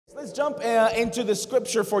Let's jump into the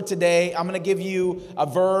scripture for today. I'm going to give you a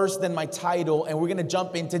verse, then my title, and we're going to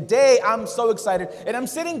jump in. Today, I'm so excited, and I'm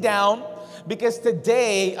sitting down because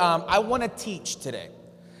today, I want to teach today.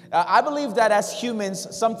 I believe that as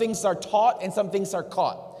humans, some things are taught and some things are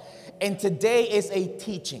caught. And today is a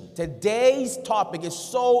teaching. Today's topic is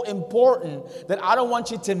so important that I don't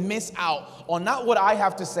want you to miss out on not what I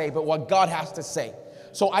have to say, but what God has to say.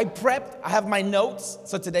 So I prepped, I have my notes.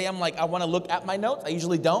 So today I'm like, I want to look at my notes. I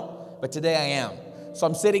usually don't, but today I am. So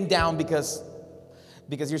I'm sitting down because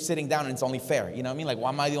you're sitting down and it's only fair. You know what I mean? Like, why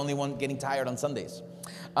am I the only one getting tired on Sundays?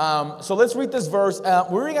 So let's read this verse.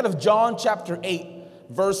 We're reading out of John chapter 8,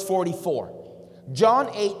 verse 44. John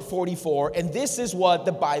 8:44, and this is what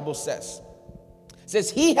the Bible says. It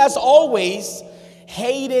says, he has always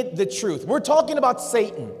hated the truth. We're talking about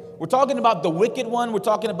Satan. We're talking about the wicked one. We're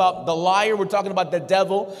talking about the liar. We're talking about the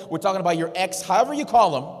devil. We're talking about your ex, however you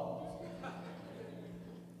call him.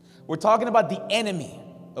 We're talking about the enemy,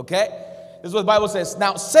 okay? This is what the Bible says.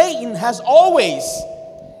 Now, Satan has always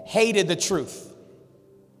hated the truth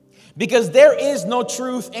because there is no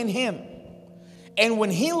truth in him. And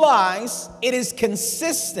when he lies, it is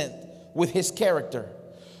consistent with his character,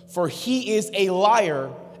 for he is a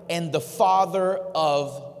liar and the father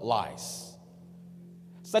of lies.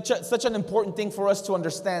 Such an important thing for us to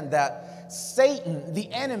understand that Satan, the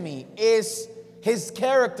enemy, his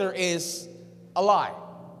character is a lie.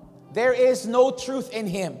 There is no truth in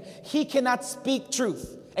him. He cannot speak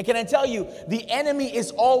truth. And can I tell you, the enemy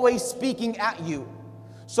is always speaking at you.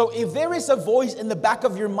 So if there is a voice in the back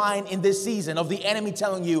of your mind in this season of the enemy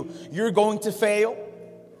telling you, you're going to fail,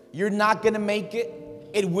 you're not going to make it,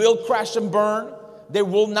 it will crash and burn, there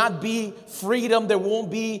will not be freedom, there won't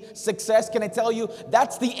be success, can I tell you,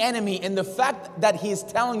 that's the enemy. And the fact that he is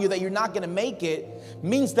telling you that you're not going to make it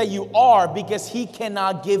means that you are, because he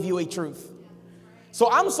cannot give you a truth. So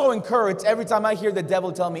I'm so encouraged every time I hear the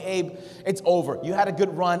devil tell me, Abe, it's over, you had a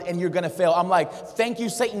good run and you're going to fail. I'm like, thank you,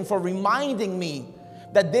 Satan, for reminding me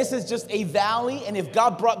that this is just a valley, and if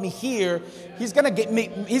God brought me here, he's going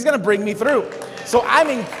to bring me through. So I'm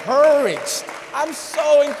encouraged. I'm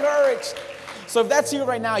so encouraged. So if that's you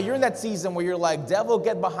right now, you're in that season where you're like, devil,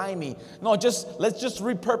 get behind me. No, let's just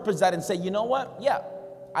repurpose that and say, you know what? Yeah,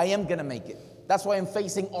 I am going to make it. That's why I'm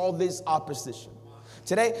facing all this opposition.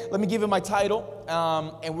 Today, let me give you my title,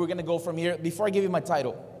 and we're going to go from here. Before I give you my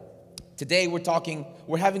title, today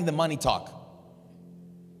we're having the money talk.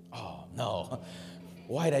 Oh, no.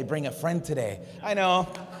 Why did I bring a friend today? I know.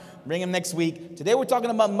 Bring him next week. Today we're talking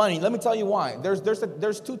about money. Let me tell you why.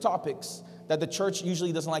 There's two topics that the church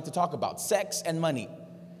usually doesn't like to talk about: sex and money.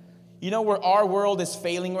 You know where our world is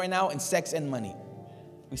failing right now? In sex and money.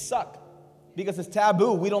 We suck because it's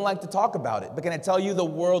taboo. We don't like to talk about it. But can I tell you, the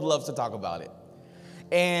world loves to talk about it.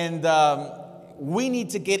 And we need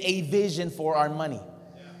to get a vision for our money,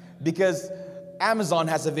 because Amazon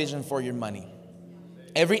has a vision for your money.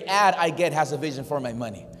 Every ad I get has a vision for my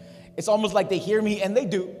money. It's almost like they hear me, and they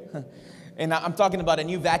do. And I'm talking about a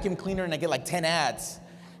new vacuum cleaner, and I get like 10 ads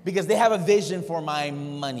because they have a vision for my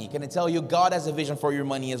money. Can I tell you, God has a vision for your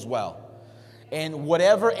money as well. And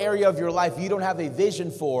whatever area of your life you don't have a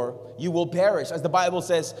vision for, you will perish. As the Bible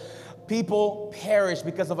says, people perish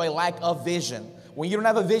because of a lack of vision. When you don't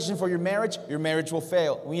have a vision for your marriage will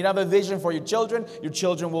fail. When you don't have a vision for your children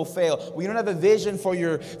will fail. When you don't have a vision for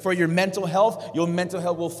your mental health, your mental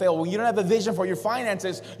health will fail. When you don't have a vision for your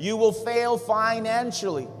finances, you will fail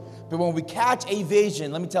financially. But when we catch a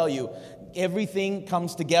vision, let me tell you, everything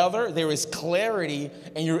comes together. There is clarity,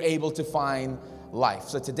 and you're able to find life.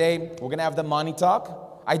 So today, we're going to have the money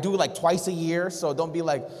talk. I do it like twice a year, so don't be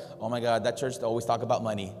like, oh my God, that church, they always talk about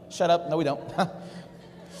money. Shut up. No, we don't.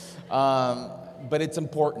 But it's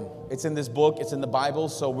important. It's in this book. It's in the Bible.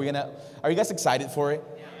 So are you guys excited for it?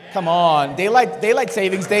 Come on. Daylight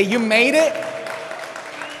Savings Day. You made it.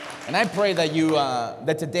 And I pray that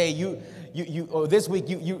that today or this week,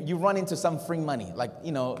 you run into some free money. Like,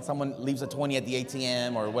 someone leaves a 20 at the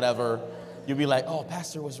ATM or whatever. You'll be like, oh,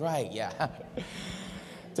 Pastor was right. Yeah.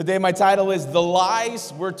 Today, my title is The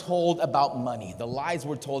Lies We're Told About Money. The Lies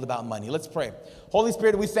We're Told About Money. Let's pray. Holy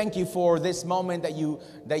Spirit, we thank you for this moment that you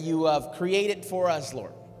have created for us,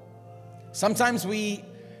 Lord. Sometimes we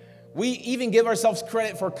even give ourselves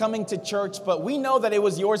credit for coming to church, but we know that it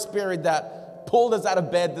was your Spirit that pulled us out of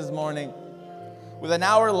bed this morning with an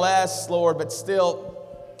hour less, Lord, but still,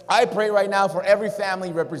 I pray right now for every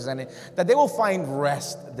family represented that they will find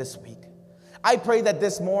rest this week. I pray that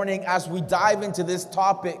this morning, as we dive into this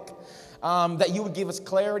topic, that you would give us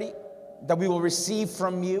clarity, that we will receive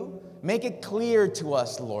from you. Make it clear to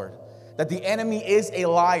us, Lord, that the enemy is a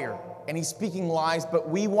liar and he's speaking lies, but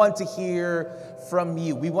we want to hear from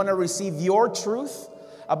you. We want to receive your truth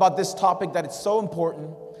about this topic that is so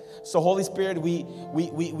important. So Holy Spirit, we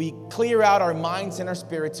clear out our minds and our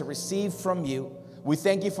spirit to receive from you. We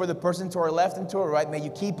thank you for the person to our left and to our right. May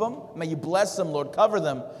you keep them. May you bless them, Lord. Cover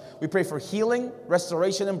them. We pray for healing,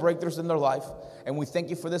 restoration, and breakthroughs in their life. And we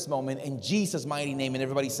thank you for this moment in Jesus' mighty name. And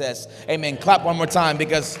everybody says, amen. Clap one more time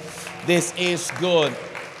because this is good.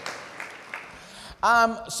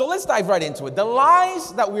 So let's dive right into it. The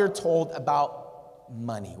lies that we're told about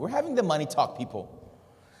money. We're having the money talk, people.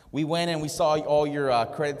 We went and we saw all your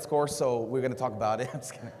credit scores, so we're going to talk about it. I'm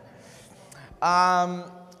just kidding.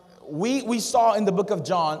 We saw in the book of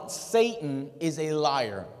John, Satan is a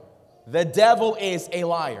liar. The devil is a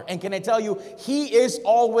liar. And can I tell you, he is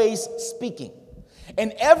always speaking.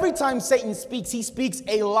 And every time Satan speaks, he speaks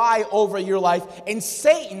a lie over your life. And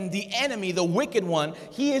Satan, the enemy, the wicked one,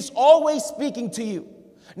 he is always speaking to you.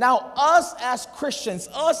 Now, us as Christians,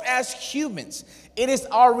 us as humans, it is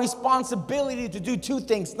our responsibility to do two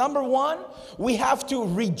things. Number one, we have to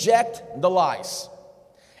reject the lies.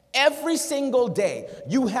 Every single day,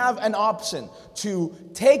 you have an option to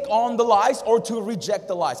take on the lies or to reject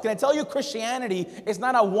the lies. Can I tell you, Christianity is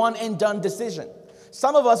not a one and done decision.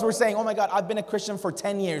 Some of us were saying, oh my God, I've been a Christian for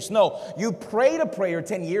 10 years. No, you prayed a prayer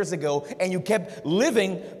 10 years ago and you kept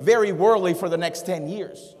living very worldly for the next 10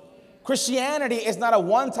 years. Christianity is not a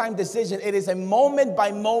one-time decision. It is a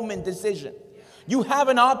moment-by-moment decision. You have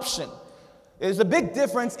an option. There's a big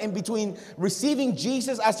difference in between receiving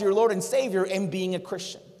Jesus as your Lord and Savior and being a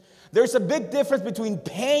Christian. There's a big difference between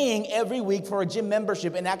paying every week for a gym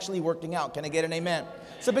membership and actually working out. Can I get an amen?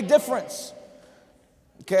 It's a big difference.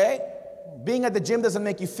 Okay? Being at the gym doesn't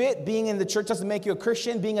make you fit. Being in the church doesn't make you a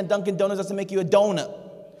Christian. Being at Dunkin' Donuts doesn't make you a donut.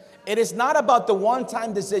 It is not about the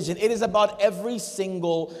one-time decision. It is about every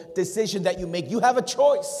single decision that you make. You have a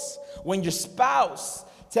choice. When your spouse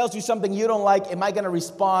tells you something you don't like, am I going to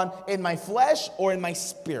respond in my flesh or in my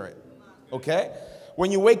spirit? Okay?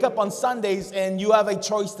 When you wake up on Sundays and you have a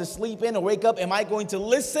choice to sleep in or wake up, am I going to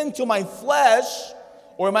listen to my flesh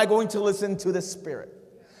or am I going to listen to the Spirit?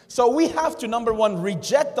 So we have to, number one,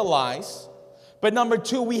 reject the lies. But number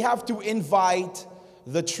two, we have to invite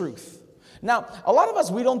the truth. Now, a lot of us,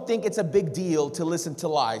 we don't think it's a big deal to listen to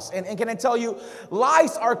lies. And can I tell you,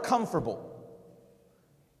 lies are comfortable.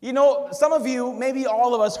 You know, some of you, maybe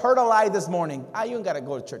all of us, heard a lie this morning. You ain't got to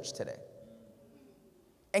go to church today.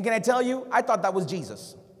 And can I tell you, I thought that was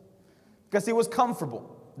Jesus because he was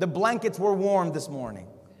comfortable. The blankets were warm this morning.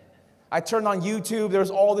 I turned on YouTube. There's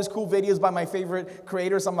all these cool videos by my favorite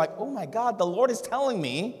creators. I'm like, oh my God, the Lord is telling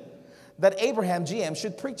me that Abraham GM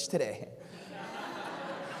should preach today.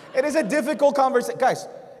 It is a difficult conversation. Guys,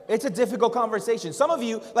 it's a difficult conversation. Some of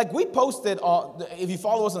you, like we posted, if you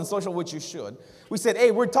follow us on social, which you should, we said,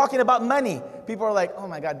 hey, we're talking about money. People are like, oh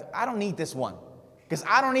my God, I don't need this one. Because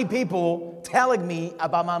I don't need people telling me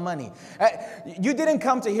about my money. You didn't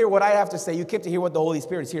come to hear what I have to say. You came to hear what the Holy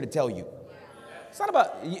Spirit is here to tell you. It's not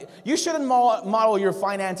about, you shouldn't model your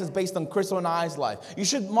finances based on Crystal and I's life. You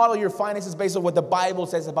should model your finances based on what the Bible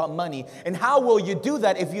says about money. And how will you do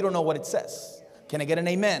that if you don't know what it says? Can I get an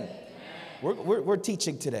amen? We're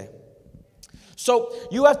teaching today. So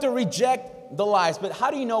you have to reject the lies. But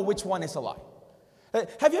how do you know which one is a lie?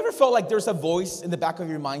 Have you ever felt like there's a voice in the back of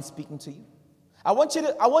your mind speaking to you? I want you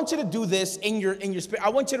to do this in your spirit. I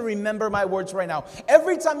want you to remember my words right now.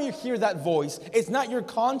 Every time you hear that voice, it's not your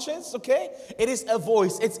conscience, okay? It is a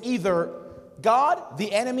voice. It's either God,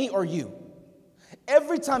 the enemy, or you.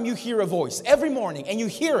 Every time you hear a voice, every morning, and you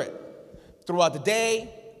hear it throughout the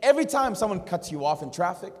day, every time someone cuts you off in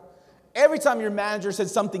traffic, every time your manager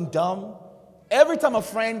says something dumb, every time a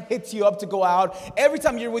friend hits you up to go out, every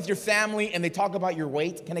time you're with your family and they talk about your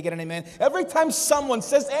weight, can I get an amen? Every time someone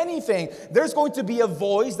says anything, there's going to be a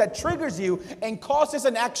voice that triggers you and causes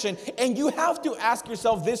an action. And you have to ask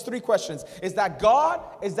yourself these three questions. Is that God?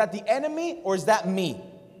 Is that the enemy? Or is that me?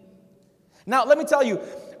 Now, let me tell you,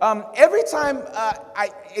 every time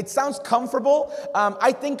it sounds comfortable,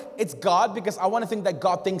 I think it's God because I want to think that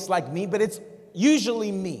God thinks like me, but it's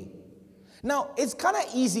usually me. Now, it's kind of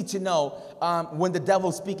easy to know when the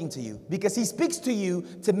devil's speaking to you because he speaks to you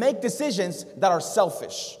to make decisions that are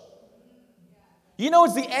selfish. You know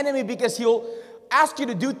it's the enemy because he'll ask you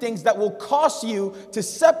to do things that will cause you to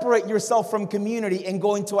separate yourself from community and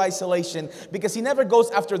go into isolation because he never goes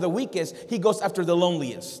after the weakest, he goes after the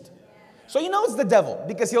loneliest. So you know it's the devil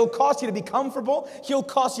because he'll cause you to be comfortable, he'll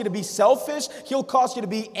cause you to be selfish, he'll cause you to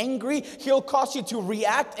be angry, he'll cause you to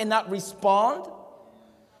react and not respond.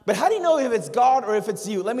 But how do you know if it's God or if it's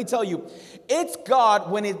you? Let me tell you, it's God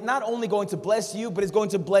when it's not only going to bless you, but it's going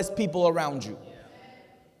to bless people around you.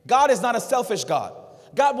 God is not a selfish God.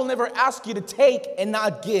 God will never ask you to take and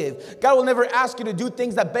not give. God will never ask you to do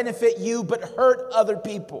things that benefit you but hurt other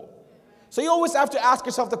people. So you always have to ask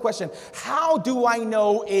yourself the question, how do I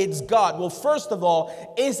know it's God? Well, first of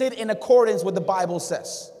all, is it in accordance with the Bible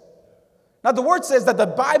says? Now, the word says that the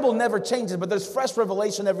Bible never changes, but there's fresh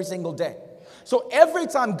revelation every single day. So every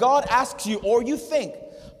time God asks you or you think,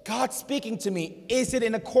 God's speaking to me, is it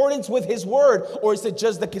in accordance with his word or is it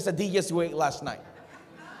just the quesadillas you ate last night?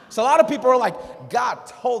 So a lot of people are like, God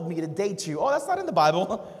told me to date you. Oh, that's not in the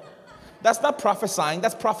Bible. That's not prophesying,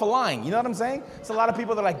 that's prophesying. You know what I'm saying? So a lot of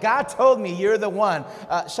people are like, God told me you're the one.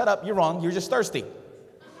 Shut up, you're wrong. You're just thirsty.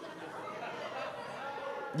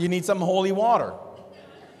 You need some holy water.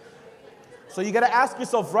 So you got to ask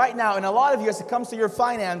yourself right now, and a lot of you, as it comes to your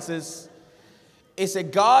finances, is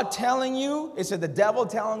it God telling you? Is it the devil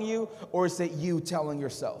telling you? Or is it you telling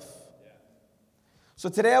yourself? So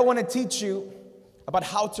today I want to teach you about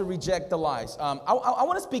how to reject the lies. I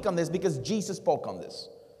want to speak on this because Jesus spoke on this.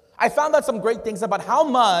 I found out some great things about how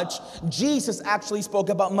much Jesus actually spoke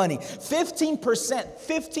about money.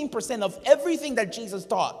 15% of everything that Jesus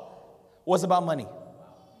taught was about money.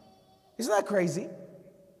 Isn't that crazy?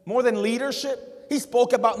 More than leadership, he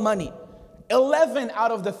spoke about money. 11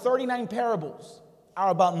 out of the 39 parables are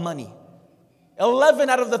about money.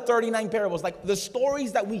 11 out of the 39 parables, like the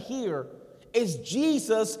stories that we hear, is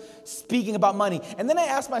Jesus speaking about money. And then I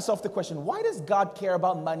asked myself the question, why does God care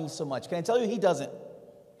about money so much? Can I tell you, he doesn't.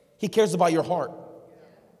 He cares about your heart.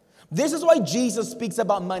 This is why Jesus speaks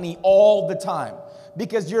about money all the time.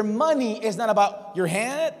 Because your money is not about your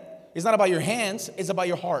hand, it's not about your hands, it's about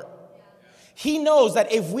your heart. He knows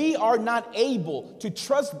that if we are not able to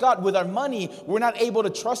trust God with our money, we're not able to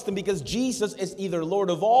trust him because Jesus is either Lord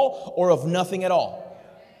of all or of nothing at all.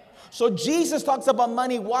 So Jesus talks about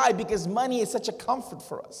money. Why? Because money is such a comfort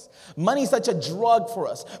for us. Money is such a drug for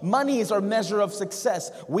us. Money is our measure of success.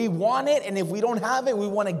 We want it, and if we don't have it, we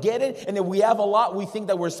want to get it. And if we have a lot, we think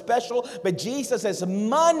that we're special. But Jesus says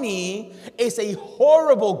money is a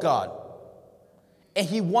horrible God. And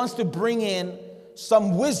he wants to bring in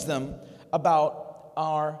some wisdom about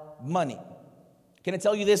our money. Can I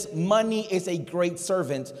tell you this? Money is a great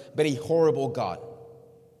servant, but a horrible God.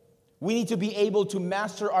 We need to be able to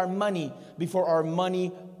master our money before our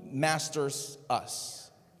money masters us.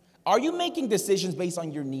 Are you making decisions based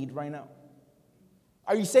on your need right now?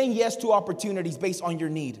 Are you saying yes to opportunities based on your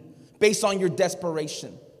need, based on your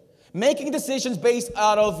desperation? Making decisions based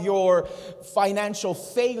out of your financial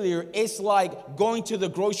failure is like going to the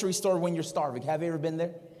grocery store when you're starving. Have you ever been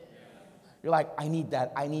there? You're like, I need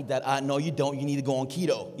that. No, you don't. You need to go on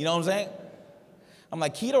keto. You know what I'm saying? I'm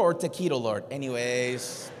like, keto or taquito, Lord?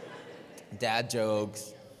 Anyways. Dad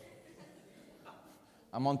jokes.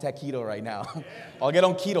 I'm on taquito right now. I'll get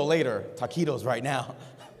on keto later. Taquitos right now.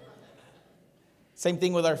 Same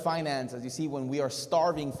thing with our finances. You see, when we are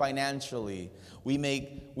starving financially, we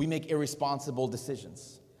make irresponsible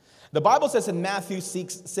decisions. The Bible says in Matthew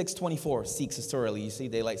 6:24, 6 is too early. You see,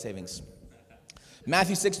 daylight savings.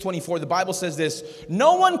 Matthew 6:24, the Bible says this,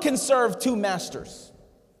 no one can serve two masters.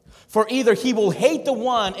 For either he will hate the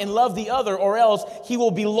one and love the other, or else he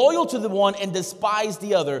will be loyal to the one and despise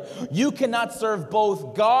the other. You cannot serve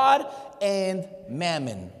both God and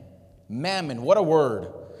mammon. Mammon, what a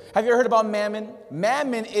word. Have you heard about mammon?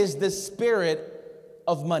 Mammon is the spirit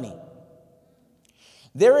of money.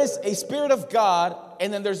 There is a spirit of God,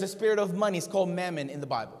 and then there's a spirit of money. It's called mammon in the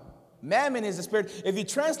Bible. Mammon is the spirit. If you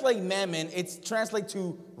translate mammon, it's translated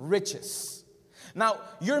to riches. Now,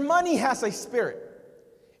 your money has a spirit.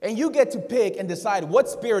 And you get to pick and decide what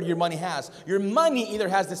spirit your money has. Your money either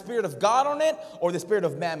has the spirit of God on it or the spirit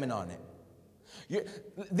of mammon on it.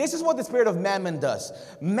 This is what the spirit of mammon does.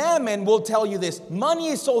 Mammon will tell you this. Money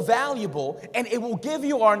is so valuable and it will give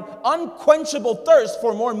you an unquenchable thirst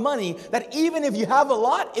for more money that even if you have a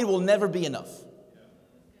lot, it will never be enough.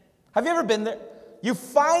 Have you ever been there? You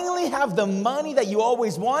finally have the money that you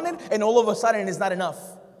always wanted and all of a sudden it's not enough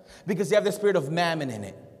because you have the spirit of mammon in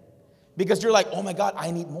it. Because you're like, oh my God,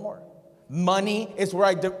 I need more. Money is where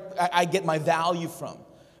I get my value from.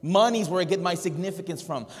 Money is where I get my significance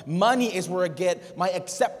from. Money is where I get my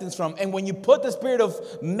acceptance from. And when you put the spirit of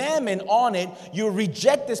mammon on it, you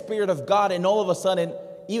reject the spirit of God, and all of a sudden,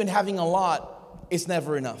 even having a lot is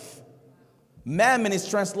never enough. Mammon is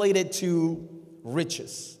translated to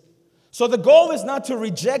riches. So the goal is not to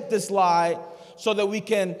reject this lie so that we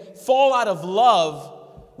can fall out of love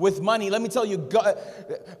with money. Let me tell you, God,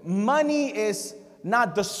 money is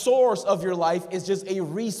not the source of your life. It's just a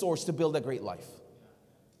resource to build a great life.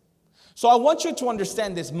 So I want you to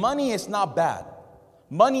understand this. Money is not bad.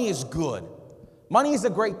 Money is good. Money is a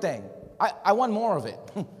great thing. I want more of it.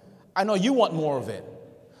 I know you want more of it.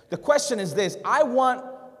 The question is this: I want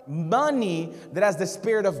money that has the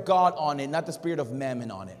Spirit of God on it, not the spirit of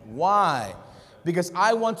mammon on it. Why? Because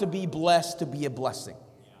I want to be blessed to be a blessing.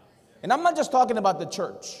 And I'm not just talking about the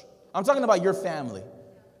church. I'm talking about your family.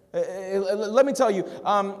 Let me tell you,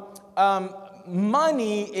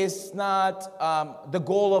 money is not the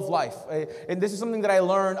goal of life. And this is something that I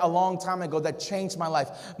learned a long time ago that changed my life.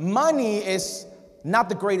 Money is not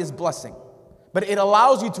the greatest blessing, but it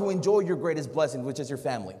allows you to enjoy your greatest blessing, which is your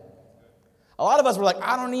family. A lot of us were like,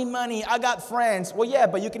 I don't need money, I got friends. Well, yeah,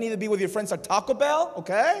 but you can either be with your friends at Taco Bell,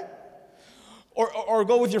 okay? Or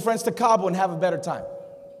go with your friends to Cabo and have a better time.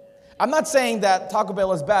 I'm not saying that Taco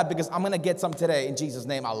Bell is bad, because I'm going to get some today in Jesus'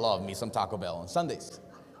 name. I love me some Taco Bell on Sundays.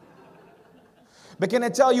 But can I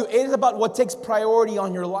tell you, it is about what takes priority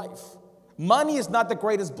on your life. Money is not the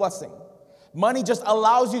greatest blessing. Money just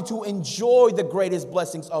allows you to enjoy the greatest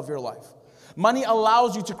blessings of your life. Money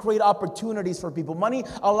allows you to create opportunities for people. Money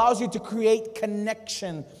allows you to create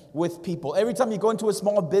connection with people. Every time you go into a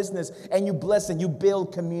small business and you bless and you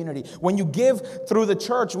build community. When you give through the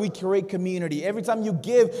church, we create community. Every time you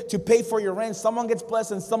give to pay for your rent, someone gets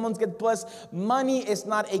blessed and someone gets blessed. Money is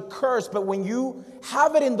not a curse, but when you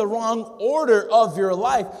have it in the wrong order of your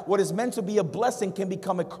life, what is meant to be a blessing can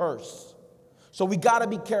become a curse. So we got to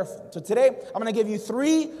be careful. So today, I'm going to give you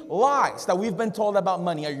 3 lies that we've been told about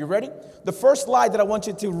money. Are you ready? The first lie that I want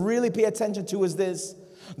you to really pay attention to is this: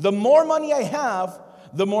 the more money I have,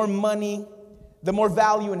 the more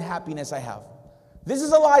value and happiness I have. This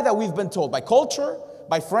is a lie that we've been told by culture,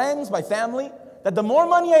 by friends, by family, that the more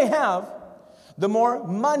money I have, the more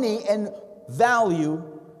money and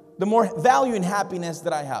value, the more value and happiness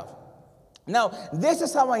that I have. Now, this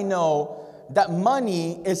is how I know that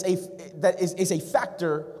money is a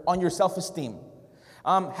factor on your self-esteem.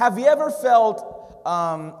 Have you ever felt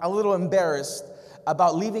a little embarrassed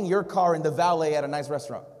about leaving your car in the valet at a nice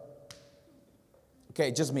restaurant?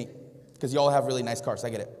 Okay, just me, because you all have really nice cars. I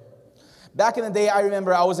get it. Back in the day, I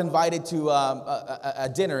remember I was invited to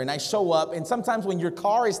a dinner, and I show up, and sometimes when your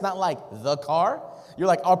car is not like the car, you're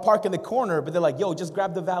like, I'll park in the corner, but they're like, yo, just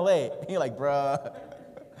grab the valet. And you're like, bruh,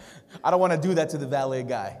 I don't want to do that to the valet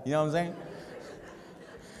guy. You know what I'm saying?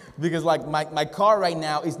 Because like my car right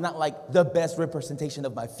now is not like the best representation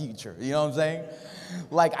of my future. You know what I'm saying?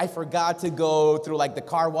 Like I forgot to go through like the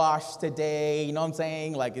car wash today. You know what I'm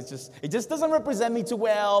saying? Like it just doesn't represent me too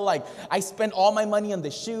well. Like I spent all my money on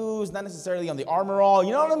the shoes, not necessarily on the Armor All.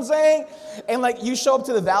 You know what I'm saying? And like you show up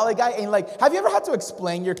to the valet guy and like, have you ever had to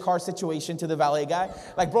explain your car situation to the valet guy?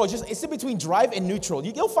 Like bro, it's in between drive and neutral.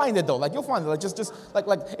 You'll find it though. Like you'll find it. Like just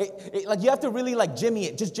like you have to really like jimmy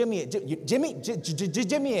it. Just jimmy it.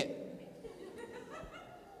 Jimmy it.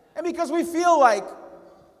 And because we feel like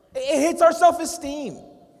it hits our self-esteem.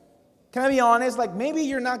 Can I be honest? Like maybe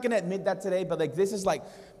you're not going to admit that today, but like this is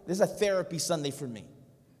a therapy Sunday for me.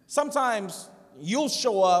 Sometimes you'll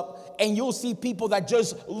show up and you'll see people that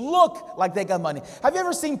just look like they got money. Have you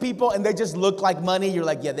ever seen people and they just look like money? You're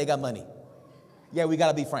like, yeah, they got money. Yeah, we got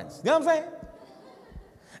to be friends. You know what I'm saying?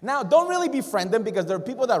 Now, don't really befriend them, because there are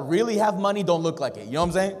people that really have money don't look like it. You know what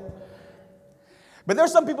I'm saying? But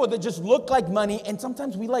there's some people that just look like money, and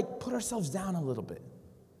sometimes we like put ourselves down a little bit.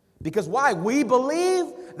 Because why? We believe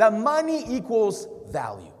that money equals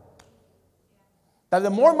value. That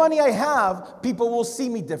the more money I have, people will see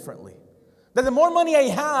me differently. That the more money I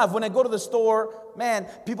have, when I go to the store, man,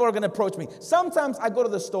 people are going to approach me. Sometimes I go to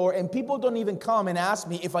the store and people don't even come and ask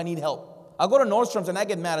me if I need help. I'll go to Nordstrom's and I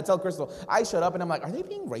get mad. I tell Crystal, I shut up and I'm like, are they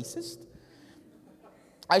being racist?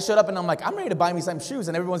 I showed up and I'm like, I'm ready to buy me some shoes,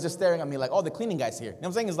 and everyone's just staring at me like, oh, the cleaning guy's here. You know what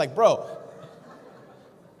I'm saying? It's like, bro,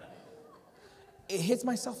 it hits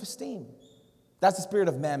my self-esteem. That's the spirit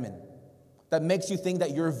of mammon that makes you think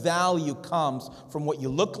that your value comes from what you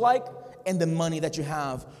look like and the money that you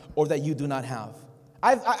have or that you do not have.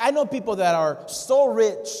 I know people that are so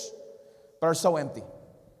rich but are so empty.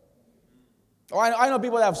 Or I know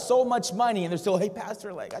people that have so much money and they're still, hey,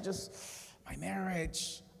 pastor, like my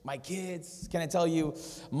marriage, my kids. Can I tell you,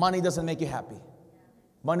 money doesn't make you happy.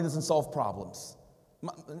 Money doesn't solve problems.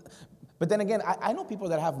 But then again, I know people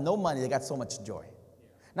that have no money, they got so much joy.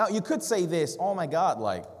 Now, you could say this, oh my God,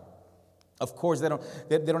 like, of course they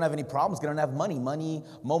don't have any problems. They don't have money. Money,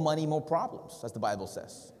 more problems, as the Bible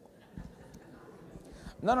says.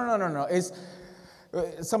 No. It's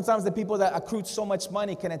sometimes the people that accrue so much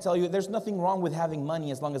money, can I tell you, there's nothing wrong with having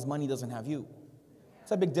money as long as money doesn't have you.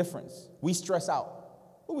 It's a big difference. We stress out.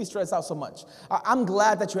 We stress out so much. I'm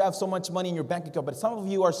glad that you have so much money in your bank account, but some of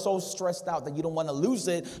you are so stressed out that you don't want to lose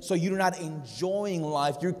it, so you're not enjoying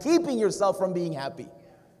life. You're keeping yourself from being happy.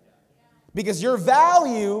 Because your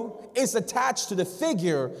value is attached to the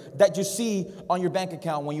figure that you see on your bank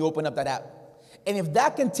account when you open up that app. And if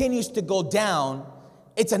that continues to go down,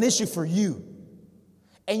 it's an issue for you.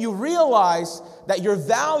 And you realize that your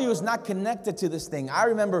value is not connected to this thing. I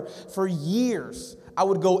remember for years, I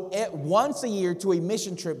would go once a year to a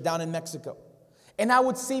mission trip down in Mexico. And I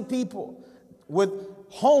would see people with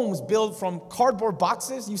homes built from cardboard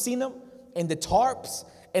boxes. You've seen them? And the tarps.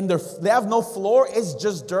 And they have no floor. It's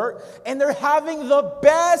just dirt. And they're having the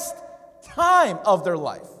best time of their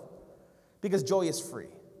life. Because joy is free.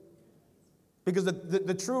 Because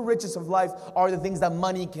the true riches of life are the things that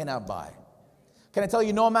money cannot buy. Can I tell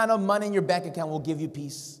you, no amount of money in your bank account will give you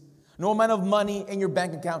peace. No amount of money in your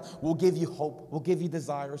bank account will give you hope, will give you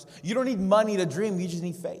desires. You don't need money to dream, you just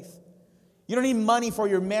need faith. You don't need money for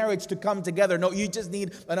your marriage to come together. No, you just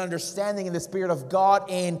need an understanding in the Spirit of God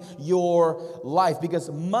in your life.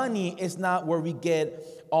 Because money is not where we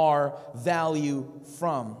get our value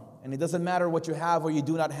from. And it doesn't matter what you have or you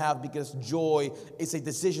do not have, because joy is a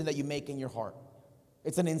decision that you make in your heart.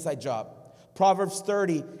 It's an inside job. Proverbs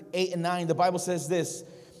 30, 8 and 9, the Bible says this: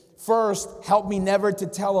 first, help me never to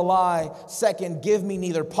tell a lie. Second, give me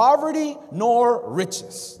neither poverty nor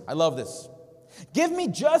riches. I love this. Give me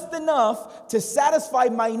just enough to satisfy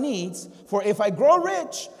my needs, for if I grow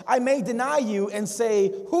rich, I may deny you and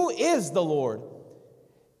say, who is the Lord?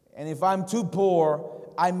 And if I'm too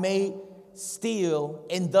poor, I may steal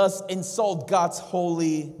and thus insult God's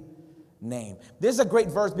holy name. This is a great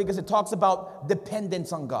verse because it talks about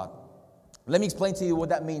dependence on God. Let me explain to you what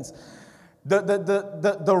that means.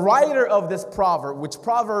 The writer of this proverb, which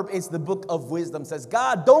proverb is the book of wisdom, says,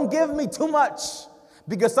 God, don't give me too much.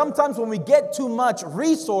 Because sometimes when we get too much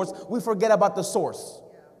resource, we forget about the source.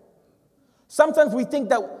 Sometimes we think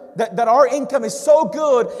that our income is so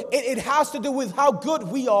good, it has to do with how good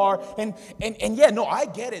we are. And yeah, no, I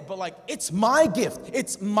get it. But like, it's my gift.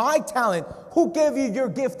 It's my talent. Who gave you your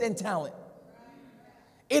gift and talent?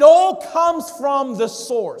 It all comes from the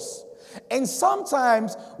source. And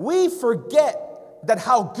sometimes we forget that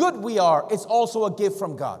how good we are is also a gift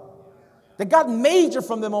from God. That God made you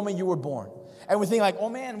from the moment you were born. And we think like, oh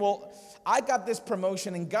man, well, I got this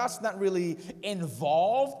promotion and God's not really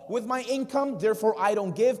involved with my income, therefore I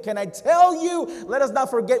don't give. Can I tell you, let us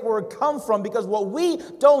not forget where it comes from, because what we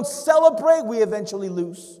don't celebrate, we eventually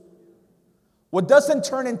lose. What doesn't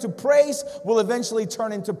turn into praise will eventually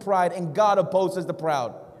turn into pride, and God opposes the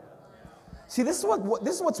proud. See, this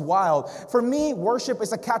is what's wild. For me, worship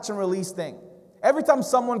is a catch and release thing. Every time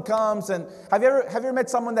someone comes, and have you ever met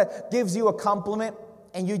someone that gives you a compliment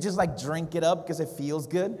and you just like drink it up because it feels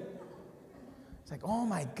good? It's like, oh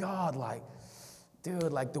my God, like,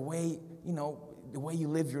 dude, like the way you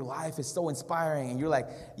live your life is so inspiring. And you're like,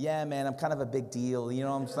 yeah, man, I'm kind of a big deal. You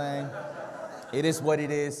know what I'm saying? It is what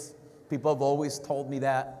it is. People have always told me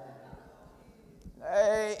that.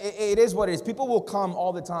 It is what it is. People will come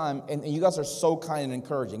all the time, and you guys are so kind and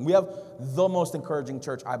encouraging. We have the most encouraging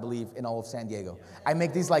church, I believe, in all of San Diego. I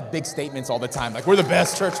make these like big statements all the time, like we're the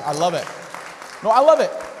best church. I love it. No, I love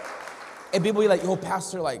it. And people be like, yo,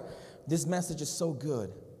 pastor, like this message is so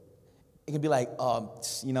good. It can be like, you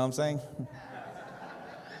know what I'm saying?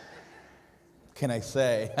 Can I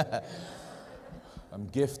say? I'm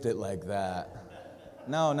gifted like that.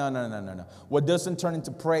 No. What doesn't turn into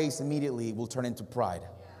praise immediately will turn into pride.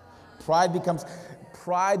 Pride becomes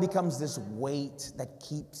this weight that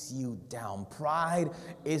keeps you down. Pride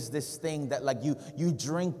is this thing that like you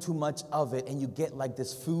drink too much of it and you get like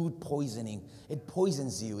this food poisoning. It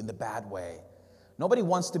poisons you in the bad way. Nobody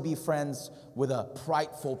wants to be friends with a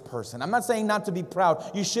prideful person. I'm not saying not to be proud.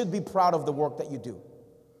 You should be proud of the work that you do.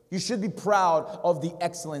 You should be proud of the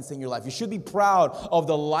excellence in your life. You should be proud of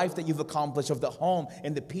the life that you've accomplished, of the home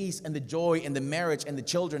and the peace and the joy and the marriage and the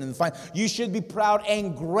children and the fine. You should be proud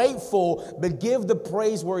and grateful, but give the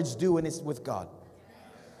praise where it's due, and it's with God.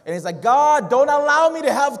 And it's like, God, don't allow me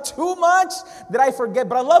to have too much that I forget.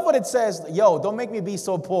 But I love what it says. Yo, don't make me be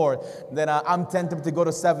so poor that I'm tempted to go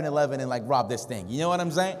to 7-Eleven and like rob this thing. You know what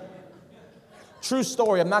I'm saying? True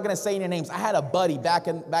story. I'm not going to say any names. I had a buddy back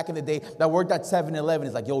in the day that worked at 7-Eleven.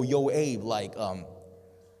 He's like, yo, Abe, like,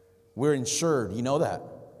 we're insured. You know that?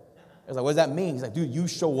 I was like, what does that mean? He's like, dude, you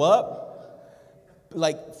show up,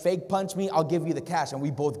 like, fake punch me, I'll give you the cash, and we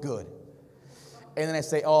both good. And then I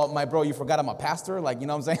say, oh, my bro, you forgot I'm a pastor? Like, you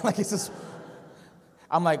know what I'm saying? Like, it's just,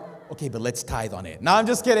 I'm like, okay, but let's tithe on it. No, I'm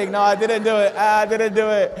just kidding. No, I didn't do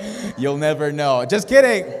it. You'll never know. Just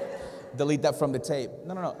kidding. Delete that from the tape.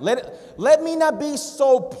 No. Let me not be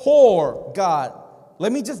so poor, God.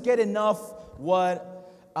 Let me just get enough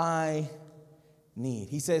what I need.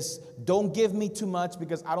 He says, don't give me too much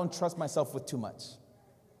because I don't trust myself with too much.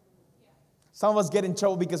 Some of us get in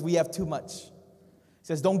trouble because we have too much. He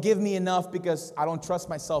says, don't give me enough because I don't trust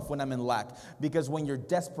myself when I'm in lack. Because when you're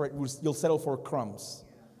desperate, you'll settle for crumbs.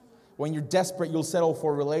 When you're desperate, you'll settle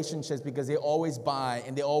for relationships because they always buy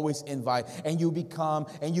and they always invite. And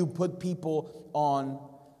you put people on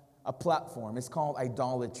a platform. It's called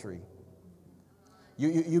idolatry.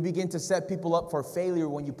 You begin to set people up for failure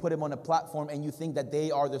when you put them on a platform and you think that they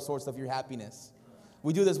are the source of your happiness.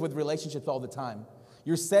 We do this with relationships all the time.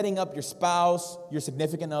 You're setting up your spouse, your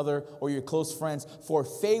significant other, or your close friends for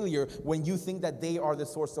failure when you think that they are the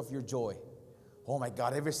source of your joy. Oh my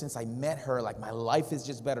God, ever since I met her, like my life is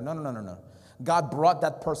just better. No. God brought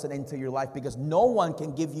that person into your life because no one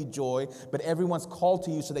can give you joy, but everyone's called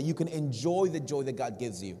to you so that you can enjoy the joy that God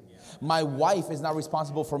gives you. My wife is not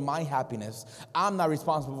responsible for my happiness. I'm not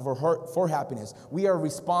responsible for happiness. We are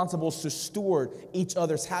responsible to steward each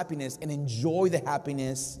other's happiness and enjoy the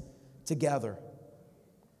happiness together.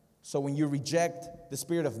 So when you reject the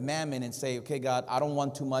spirit of mammon and say, okay, God, I don't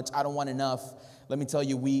want too much, I don't want enough, let me tell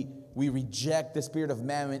you, we reject the spirit of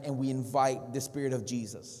mammon and we invite the spirit of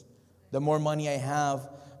Jesus. The more money I have,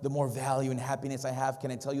 the more value and happiness I have.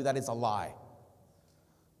 Can I tell you that is a lie?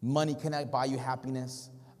 Money cannot buy you happiness.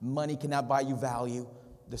 Money cannot buy you value.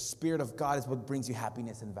 The Spirit of God is what brings you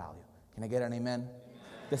happiness and value. Can I get an amen?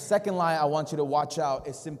 The second lie I want you to watch out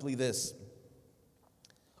is simply this.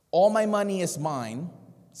 All my money is mine,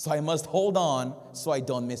 so I must hold on so I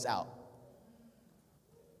don't miss out.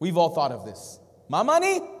 We've all thought of this. My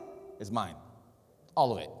money is mine.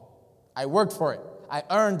 All of it. I worked for it. I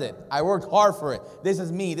earned it. I worked hard for it. This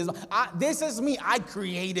is me. This is me. I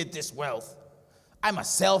created this wealth. I'm a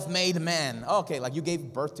self-made man. Okay, like you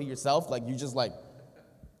gave birth to yourself. Like you just like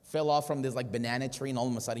fell off from this like banana tree and all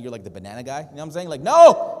of a sudden you're like the banana guy. You know what I'm saying? Like,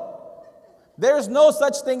 no! There's no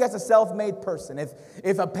such thing as a self-made person.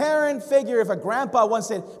 If a parent figure, if a grandpa once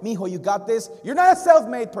said, mijo, you got this, you're not a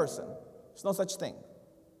self-made person. There's no such thing.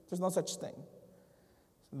 There's no such thing.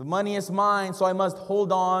 The money is mine, so I must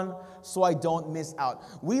hold on so I don't miss out.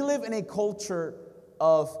 We live in a culture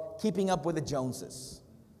of keeping up with the Joneses.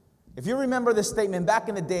 If you remember this statement, back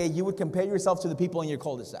in the day, you would compare yourself to the people in your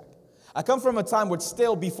cul-de-sac. I come from a time where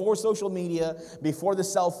still before social media, before the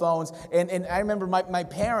cell phones, and I remember my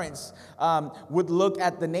parents would look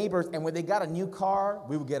at the neighbors, and when they got a new car,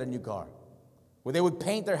 we would get a new car. When they would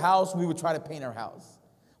paint their house, we would try to paint our house.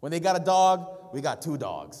 When they got a dog, we got 2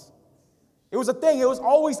 dogs. It was a thing. It was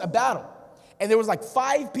always a battle. And there was like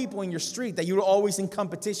 5 people in your street that you were always in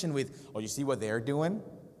competition with. Oh, you see what they're doing?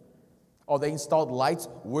 Oh, they installed lights.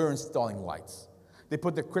 We're installing lights. They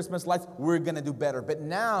put the Christmas lights. We're going to do better. But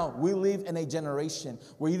now we live in a generation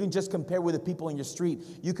where you don't just compare with the people in your street.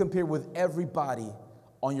 You compare with everybody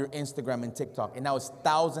on your Instagram and TikTok. And now it's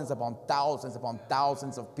thousands upon thousands upon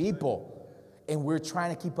thousands of people. And we're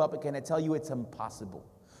trying to keep up. And can I tell you, it's impossible.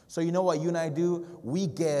 So you know what you and I do? We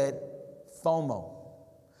get FOMO.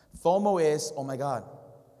 FOMO is, oh my God,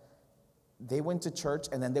 they went to church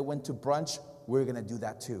and then they went to brunch. We're going to do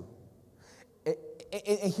that too.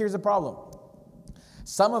 And here's the problem.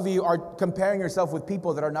 Some of you are comparing yourself with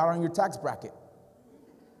people that are not on your tax bracket.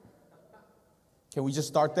 Can we just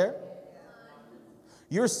start there?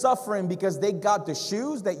 You're suffering because they got the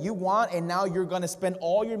shoes that you want and now you're going to spend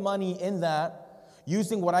all your money in that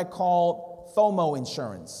using what I call FOMO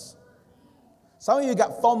insurance. Some of you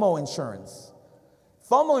got FOMO insurance.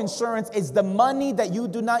 FOMO insurance is the money that you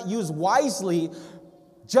do not use wisely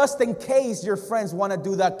just in case your friends want to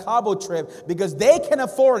do that Cabo trip because they can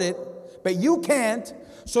afford it, but you can't.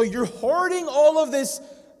 So you're hoarding all of these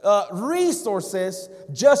resources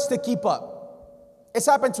just to keep up. It's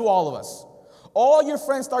happened to all of us. All your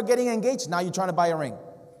friends start getting engaged. Now you're trying to buy a ring.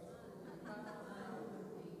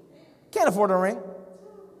 Can't afford a ring.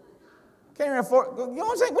 Can't afford. You know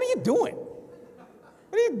what I'm saying? What are you doing?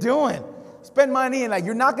 What are you doing? Spend money and like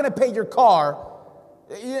you're not going to pay your car.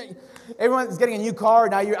 Everyone's getting a new car.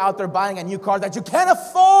 Now you're out there buying a new car that you can't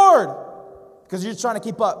afford because you're trying to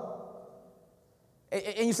keep up.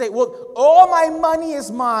 And you say, well, all my money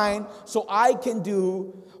is mine, so I can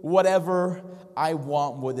do whatever I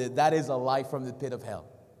want with it. That is a lie from the pit of hell.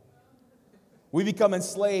 We become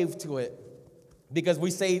enslaved to it because we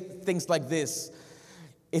say things like this.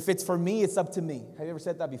 If it's for me, it's up to me. Have you ever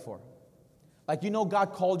said that before? Like, you know,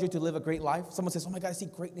 God called you to live a great life. Someone says, oh my God, I see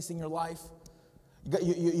greatness in your life.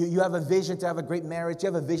 You have a vision to have a great marriage. You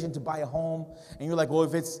have a vision to buy a home. And you're like, well,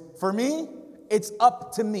 if it's for me, it's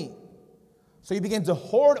up to me. So you begin to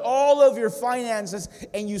hoard all of your finances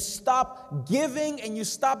and you stop giving and you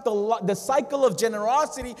stop the cycle of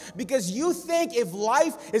generosity because you think if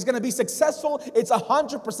life is going to be successful, it's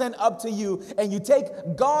 100% up to you. And you take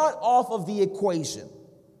God off of the equation.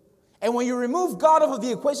 And when you remove God out of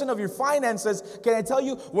the equation of your finances, can I tell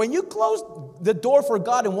you, when you close the door for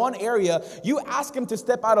God in one area, you ask Him to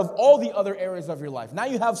step out of all the other areas of your life. Now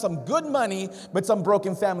you have some good money, but some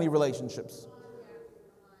broken family relationships.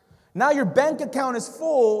 Now your bank account is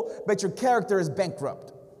full, but your character is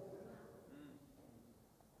bankrupt.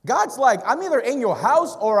 God's like, I'm either in your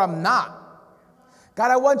house or I'm not. God,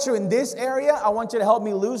 I want you in this area. I want you to help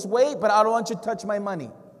me lose weight, but I don't want you to touch my money.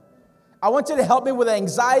 I want you to help me with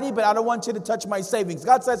anxiety, but I don't want you to touch my savings.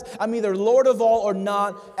 God says, I'm either Lord of all or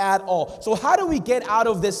not at all. So how do we get out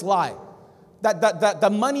of this lie? That the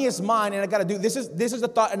money is mine and I got to do, this is the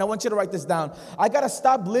thought, and I want you to write this down. I got to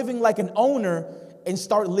stop living like an owner and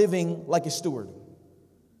start living like a steward.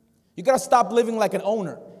 You got to stop living like an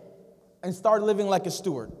owner and start living like a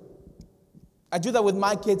steward. I do that with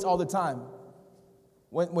my kids all the time.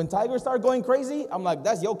 When Tiger started going crazy, I'm like,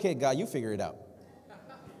 that's your kid, God, you figure it out.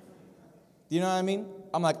 Do you know what I mean?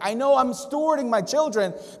 I'm like, I know I'm stewarding my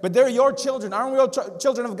children, but they're your children. Aren't we all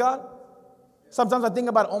children of God? Sometimes I think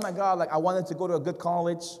about, oh my God, like I wanted to go to a good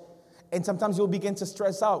college. And sometimes you'll begin to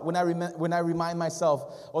stress out when I remind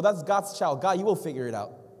myself, oh, that's God's child. God, you will figure it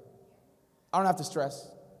out. I don't have to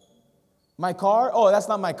stress. My car, oh, that's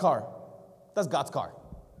not my car. That's God's car.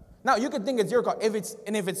 Now, you can think it's your car. If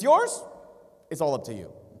it's yours, it's all up to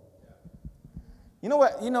you. You know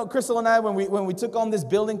what? You know, Crystal and I, when we took on this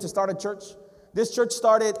building to start a church, this church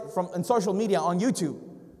started on social media, on YouTube.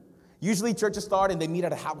 Usually churches start and they meet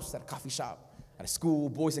at a house, at a coffee shop, at a school,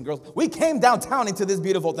 boys and girls. We came downtown into this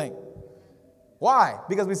beautiful thing. Why?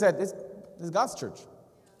 Because we said, this is God's church.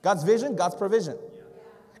 God's vision, God's provision.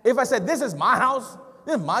 If I said, this is my house,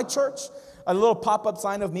 this is my church, a little pop-up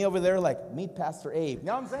sign of me over there like, meet Pastor Abe. You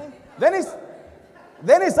know what I'm saying?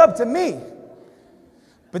 Then it's up to me.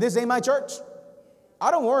 But this ain't my church. I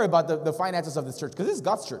don't worry about the finances of this church because this is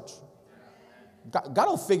God's church. God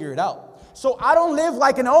will figure it out. So I don't live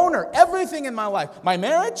like an owner. Everything in my life. My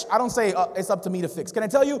marriage, I don't say it's up to me to fix. Can I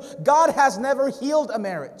tell you, God has never healed a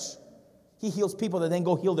marriage. He heals people that then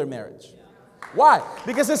go heal their marriage. Why?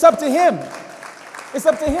 Because it's up to Him. It's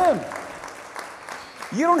up to Him.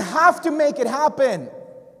 You don't have to make it happen.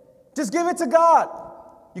 Just give it to God.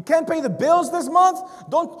 You can't pay the bills this month?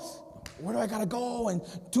 Where do I got to go? And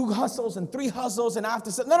 2 hustles and 3 hustles and after.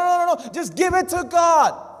 No. Just give it to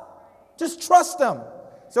God. Just trust Him.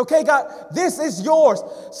 Say, okay, God, this is yours.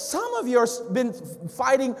 Some of you have been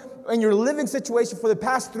fighting in your living situation for the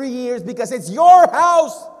past 3 years because it's your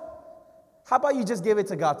house. How about you just give it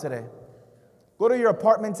to God today? Go to your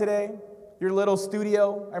apartment today, your little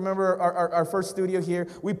studio. I remember our first studio here.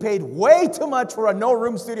 We paid way too much for a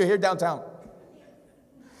no-room studio here downtown.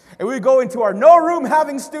 And we go into our no-room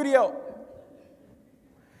having studio.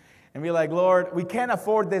 And we're like, Lord, we can't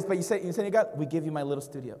afford this. But you said, God, we give you my little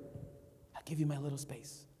studio. I give you my little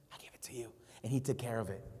space. I give it to you. And He took care of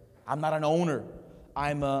it. I'm not an owner.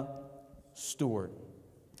 I'm a steward.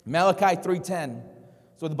 Malachi 3:10.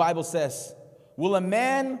 So the Bible says, will a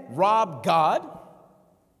man rob God?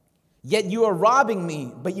 Yet you are robbing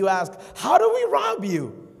me. But you ask, how do we rob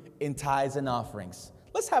you? In tithes and offerings.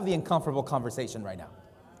 Let's have the uncomfortable conversation right now.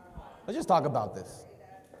 Let's just talk about this.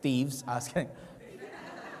 Thieves. I was kidding.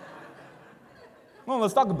 Well,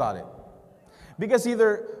 let's talk about it. Because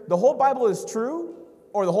either the whole Bible is true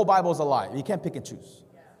or the whole Bible is a lie. You can't pick and choose.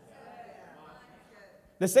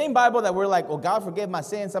 The same Bible that we're like, well, God forgave my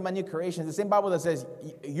sins, I'm a new creation. The same Bible that says,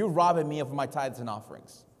 you're robbing me of my tithes and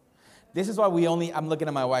offerings. This is why I'm looking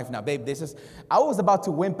at my wife now. Babe, I was about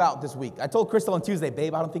to wimp out this week. I told Crystal on Tuesday,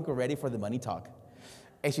 babe, I don't think we're ready for the money talk.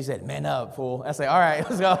 And she said, man up, fool. I said, all right,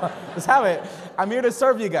 let's go. Let's have it. I'm here to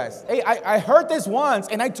serve you guys. Hey, I heard this once,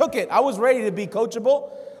 and I took it. I was ready to be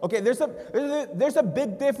coachable. Okay, there's a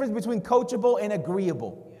big difference between coachable and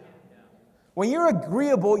agreeable. When you're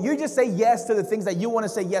agreeable, you just say yes to the things that you want to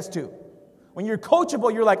say yes to. When you're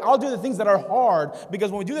coachable, you're like, I'll do the things that are hard,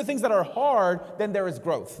 because when we do the things that are hard, then there is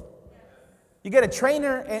growth. You get a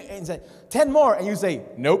trainer and say, 10 more, and you say,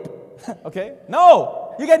 nope. Okay?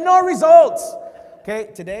 No, you get no results.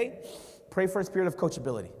 Okay, today, pray for a spirit of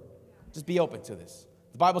coachability. Just be open to this.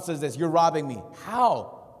 The Bible says this, you're robbing me.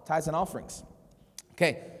 How? Tithes and offerings.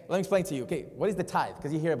 Okay, let me explain to you. Okay, what is the tithe?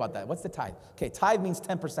 Because you hear about that. What's the tithe? Okay, tithe means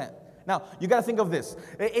 10%. Now, you got to think of this.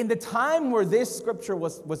 In the time where this scripture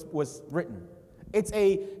was written, it's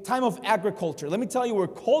a time of agriculture. Let me tell you where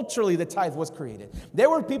culturally the tithe was created. There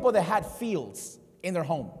were people that had fields in their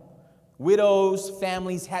home. Widows,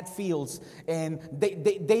 families had fields, and they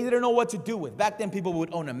didn't know what to do with. Back then, people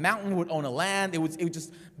would own a mountain, would own a land. It would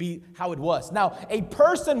just be how it was. Now, a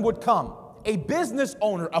person would come, A business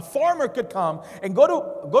owner, a farmer could come and go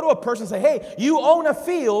to a person and say, hey, you own a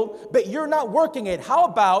field, but you're not working it. How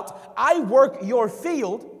about I work your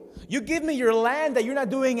field? You give me your land that you're not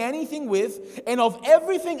doing anything with, and of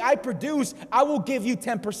everything I produce, I will give you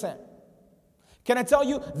 10%. Can I tell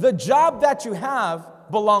you, the job that you have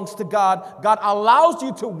belongs to God. God allows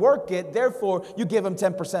you to work it, therefore you give him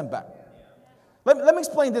 10% back. Let me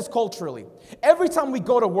explain this culturally. Every time we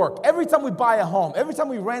go to work, every time we buy a home, every time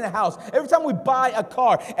we rent a house, every time we buy a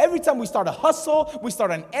car, every time we start a hustle, we start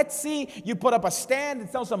an Etsy, you put up a stand and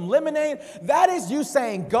sell some lemonade, that is you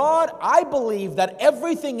saying, God, I believe that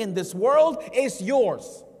everything in this world is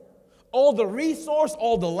yours. All the resource,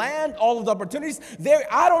 all the land, all of the opportunities.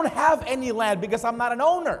 I don't have any land because I'm not an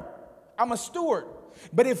owner. I'm a steward.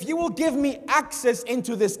 But if you will give me access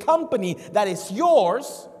into this company that is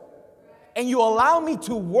yours, and you allow me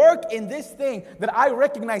to work in this thing that I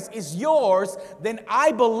recognize is yours, then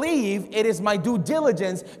I believe it is my due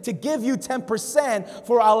diligence to give you 10%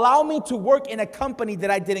 for allow me to work in a company that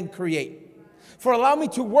I didn't create, for allow me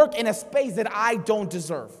to work in a space that I don't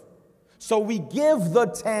deserve. So we give the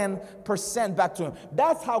 10% back to him.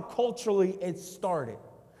 That's how culturally it started.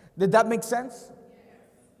 Did that make sense?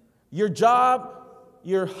 Your job,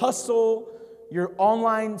 your hustle, your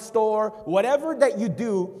online store, whatever that you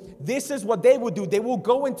do, this is what they will do. They will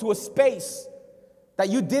go into a space that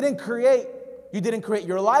you didn't create. You didn't create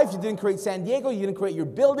your life. You didn't create San Diego. You didn't create your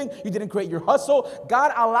building. You didn't create your hustle.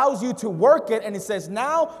 God allows you to work it, and it says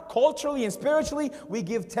now, culturally and spiritually, we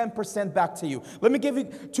give 10% back to you. Let me give you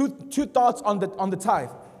two thoughts on the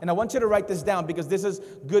tithe. And I want you to write this down because this is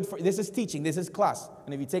good for, this is teaching, this is class.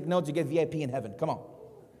 And if you take notes, you get VIP in heaven. Come on.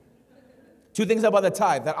 Two things about the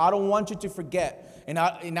tithe that I don't want you to forget. When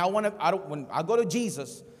I go to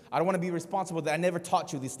Jesus, I don't want to be responsible that I never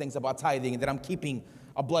taught you these things about tithing and that I'm keeping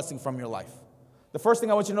a blessing from your life. The first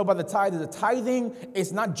thing I want you to know about the tithe is the tithing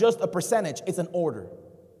is not just a percentage, it's an order.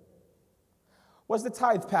 What's the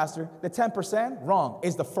tithe, Pastor? The 10%? Wrong.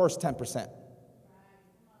 It's the first 10%.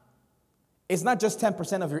 It's not just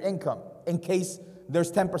 10% of your income in case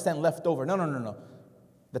there's 10% left over. No.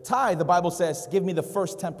 The tithe, the Bible says, give me the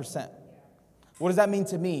first 10%. What does that mean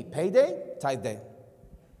to me? Payday? Tithe day.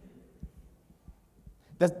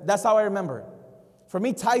 That's how I remember it. For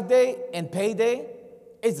me, tithe day and payday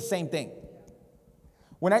is the same thing.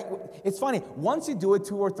 It's funny, once you do it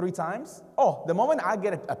 2 or 3 times, the moment I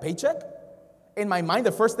get a paycheck, in my mind,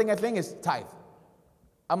 the first thing I think is tithe.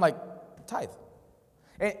 I'm like, tithe.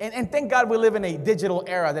 And thank God we live in a digital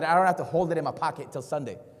era that I don't have to hold it in my pocket till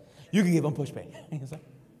Sunday. You can give on push pay.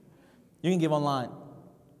 You can give online.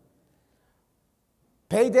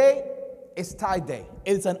 Payday is tithe day.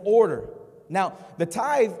 It's an order. Now, the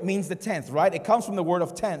tithe means the tenth, right? It comes from the word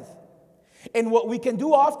of tenth. And what we can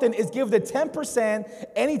do often is give the 10%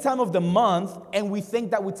 any time of the month, and we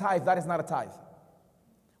think that we tithe. That is not a tithe.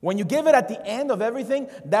 When you give it at the end of everything,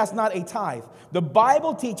 that's not a tithe. The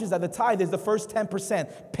Bible teaches that the tithe is the first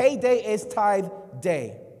 10%. Payday is tithe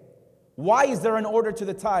day. Why is there an order to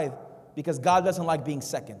the tithe? Because God doesn't like being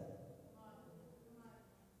second.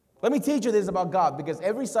 Let me teach you this about God, because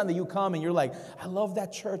every Sunday you come and you're like, I love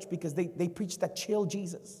that church because they preach that chill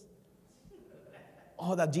Jesus.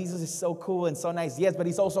 Oh, that Jesus is so cool and so nice. Yes, but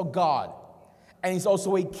he's also God. And he's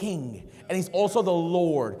also a king. And he's also the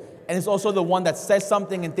Lord. And he's also the one that says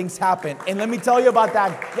something and things happen. And let me tell you about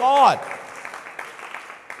that God.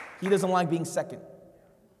 He doesn't like being second.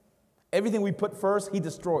 Everything we put first, he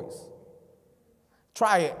destroys.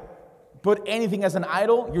 Try it. Put anything as an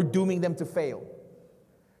idol, you're dooming them to fail.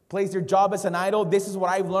 Place your job as an idol. This is what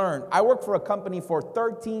I've learned. I worked for a company for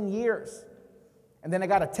 13 years. And then I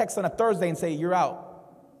got a text on a Thursday and say, you're out.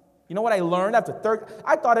 You know what I learned after 30?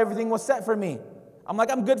 I thought everything was set for me. I'm like,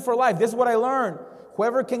 I'm good for life. This is what I learned.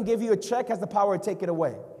 Whoever can give you a check has the power to take it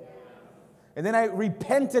away. And then I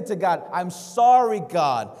repented to God. I'm sorry,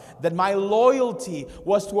 God, that my loyalty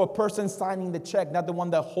was to a person signing the check, not the one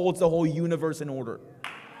that holds the whole universe in order.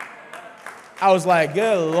 I was like,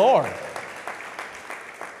 good Lord.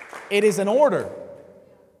 It is an order.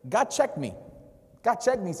 God checked me. God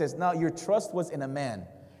checked me. He says, no, your trust was in a man.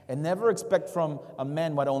 And never expect from a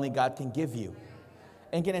man what only God can give you.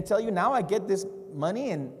 And can I tell you, now I get this money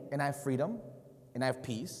and I have freedom and I have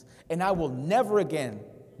peace. And I will never again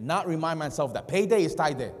not remind myself that payday is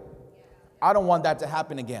tithe day. I don't want that to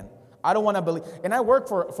happen again. I don't want to believe. And I work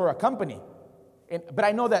for a company. But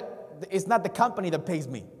I know that it's not the company that pays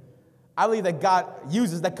me. I believe that God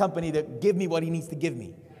uses that company to give me what he needs to give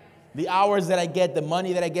me. The hours that I get, the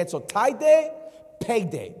money that I get. So tithe day,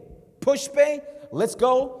 payday, push pay, let's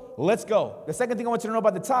go, let's go. The second thing I want you to know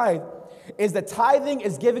about the tithe is that tithing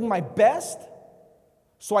is giving my best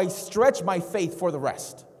so I stretch my faith for the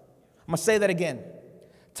rest. I'm going to say that again.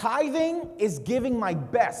 Tithing is giving my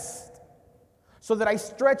best so that I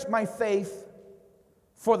stretch my faith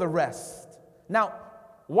for the rest. Now,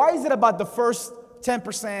 why is it about the first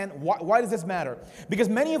 10%? Why does this matter? Because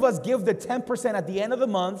many of us give the 10% at the end of the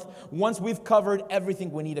month once we've covered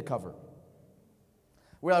everything we need to cover.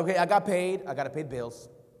 We're like, okay, I got paid. I got to pay the bills.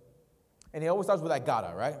 And it always starts with I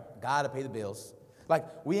gotta, right? Gotta pay the bills. Like,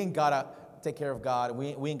 we ain't gotta take care of God.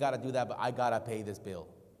 We ain't gotta do that, but I gotta pay this bill.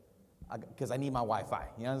 Because I need my Wi-Fi.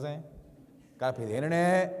 You know what I'm saying? Gotta pay the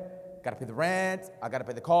internet. Gotta pay the rent. I gotta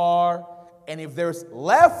pay the car. And if there's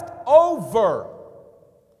left over,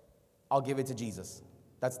 I'll give it to Jesus.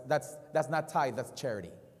 That's not tithe, that's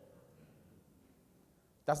charity.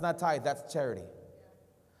 That's not tithe, that's charity.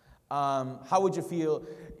 How would you feel?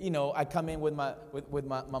 You know, I come in with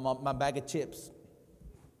my bag of chips.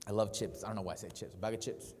 I love chips. I don't know why I say chips. Bag of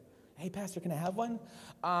chips. Hey, Pastor, can I have one?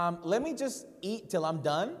 Let me just eat till I'm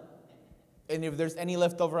done. And if there's any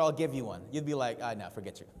left over, I'll give you one. You'd be like, no,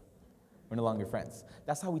 forget you. We're no longer friends.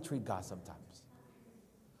 That's how we treat God sometimes.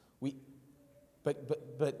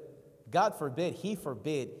 But God forbid,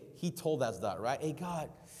 He told us that, right? Hey, God,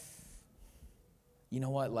 you know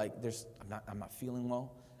what? Like, I'm not feeling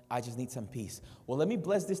well. I just need some peace. Well, let me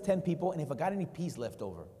bless these 10 people, and if I got any peace left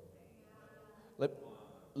over,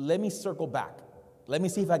 let me circle back. Let me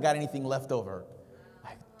see if I got anything left over.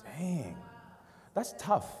 Like, dang, that's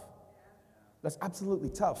tough. That's absolutely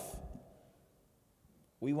tough.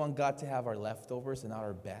 We want God to have our leftovers and not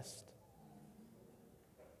our best.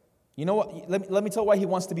 You know what? Let me tell you why He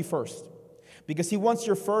wants to be first. Because He wants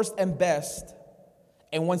your first and best,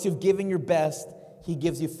 and once you've given your best, He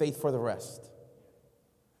gives you faith for the rest.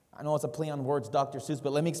 I know it's a play on words, Dr. Seuss,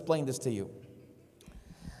 but let me explain this to you.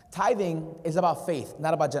 Tithing is about faith,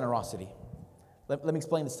 not about generosity. Let me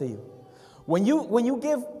explain this to you. When you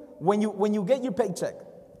get your paycheck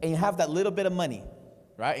and you have that little bit of money,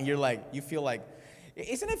 right? And you feel like,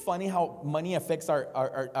 isn't it funny how money affects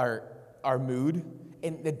our mood?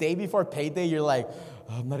 And the day before payday, you're like,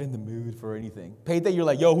 oh, I'm not in the mood for anything. Payday, you're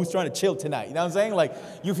like, yo, who's trying to chill tonight? You know what I'm saying? Like,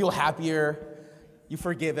 you feel happier. You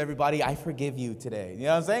forgive everybody. I forgive you today. You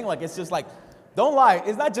know what I'm saying? Like, it's just like, don't lie.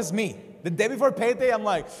 It's not just me. The day before payday, I'm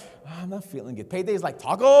like, oh, I'm not feeling good. Payday is like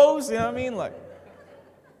tacos. You know what I mean? Like,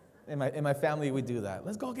 in my family, we do that.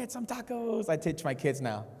 Let's go get some tacos. I teach my kids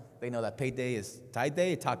now. They know that payday is tithe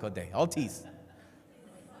day, taco day. All tease.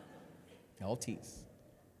 All tease.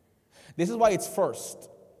 This is why it's first.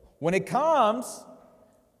 When it comes,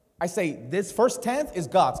 I say, this first tenth is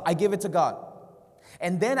God's. I give it to God.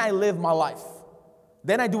 And then I live my life.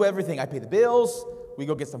 Then I do everything. I pay the bills. We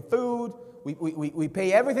go get some food. We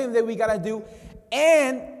pay everything that we got to do.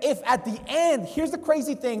 And if at the end, here's the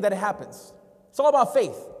crazy thing that happens. It's all about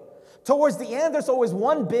faith. Towards the end, there's always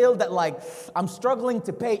one bill that I'm struggling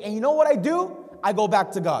to pay. And you know what I do? I go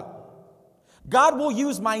back to God. God will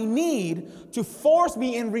use my need to force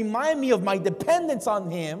me and remind me of my dependence on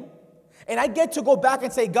Him. And I get to go back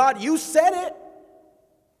and say, God, you said it.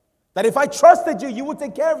 That if I trusted you, you would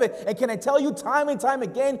take care of it. And can I tell you time and time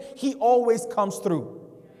again, He always comes through.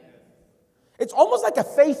 It's almost like a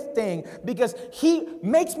faith thing because He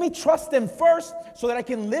makes me trust Him first so that I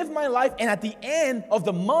can live my life. And at the end of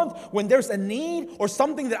the month, when there's a need or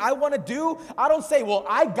something that I want to do, I don't say, well,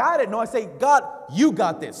 I got it. No, I say, God, you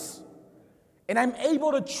got this. And I'm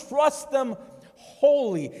able to trust Them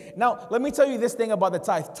wholly. Now, let me tell you this thing about the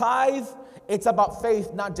tithe. Tithe, it's about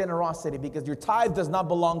faith, not generosity, because your tithe does not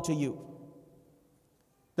belong to you.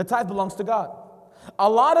 The tithe belongs to God. A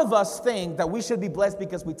lot of us think that we should be blessed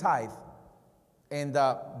because we tithe. And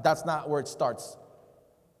that's not where it starts.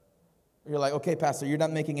 You're like, okay, Pastor, you're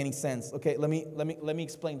not making any sense. Okay, let me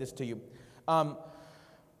explain this to you.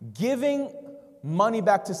 Giving money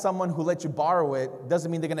back to someone who let you borrow it doesn't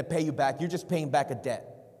mean they're going to pay you back. You're just paying back a debt.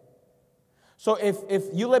 So if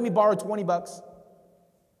you let me borrow $20,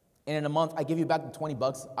 and in a month I give you back the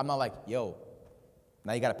 $20, I'm not like, yo,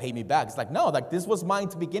 now you got to pay me back. It's like, no, like this was mine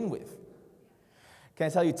to begin with. Can I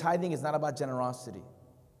tell you, tithing is not about generosity.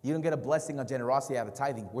 You don't get a blessing of generosity out of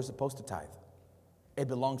tithing. We're supposed to tithe. It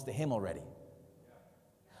belongs to Him already.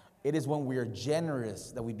 It is when we are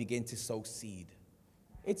generous that we begin to sow seed.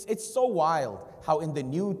 It's so wild how in the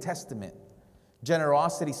New Testament,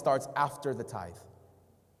 generosity starts after the tithe.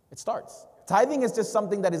 It starts. Tithing is just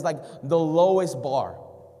something that is like the lowest bar.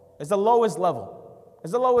 It's the lowest level.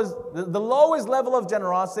 It's the lowest level of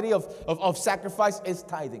generosity, of sacrifice is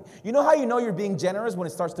tithing. You know how you know you're being generous? When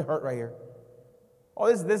it starts to hurt right here. Oh,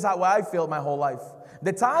 this is how I feel my whole life.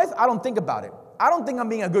 The tithe, I don't think about it. I don't think I'm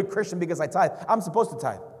being a good Christian because I tithe. I'm supposed to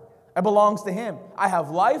tithe. It belongs to him. I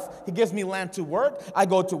have life. He gives me land to work. I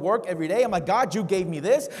go to work every day. I'm like, God, you gave me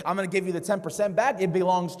this. I'm going to give you the 10% back. It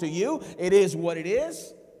belongs to you. It is what it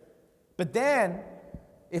is. But then,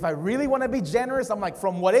 if I really want to be generous, I'm like,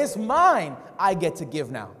 from what is mine, I get to give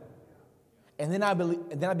now. And then I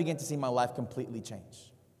begin to see my life completely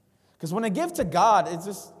change. Because when I give to God,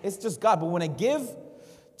 it's just God. But when I give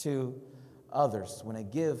to others, when I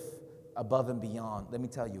give above and beyond, let me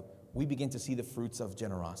tell you, we begin to see the fruits of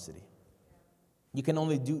generosity. You can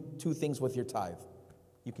only do two things with your tithe.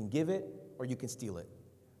 You can give it or you can steal it.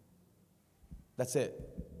 That's it.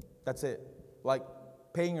 That's it. Like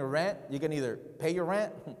paying your rent, you can either pay your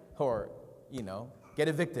rent or, get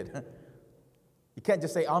evicted. You can't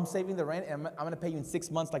just say, I'm saving the rent and I'm going to pay you in 6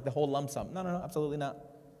 months like the whole lump sum. No, absolutely not.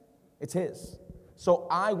 It's his. So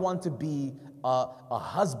I want to be a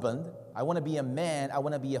husband. I want to be a man. I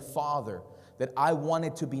want to be a father. That I want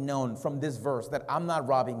it to be known from this verse that I'm not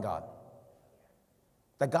robbing God.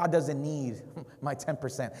 That God doesn't need my 10%.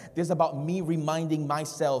 This is about me reminding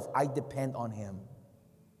myself I depend on him.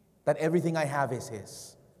 That everything I have is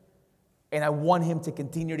his. And I want him to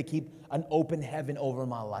continue to keep an open heaven over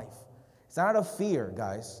my life. It's not out of fear,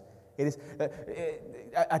 guys. It is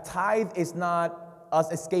a tithe is not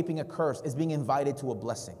us escaping a curse. It's being invited to a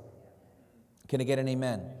blessing. Can I get an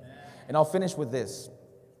amen? And I'll finish with this.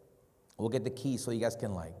 We'll get the key so you guys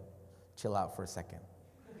can chill out for a second.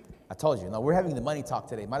 I told you, we're having the money talk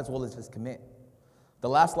today. Might as well just commit. The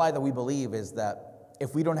last lie that we believe is that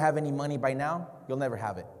if we don't have any money by now, you'll never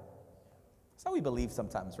have it. That's how we believe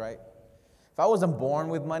sometimes, right? If I wasn't born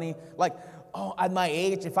with money, at my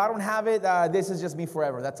age, if I don't have it, this is just me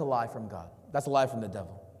forever. That's a lie from God. That's a lie from the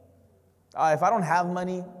devil. If I don't have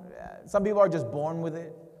money, some people are just born with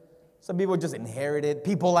it. Some people just inherit it.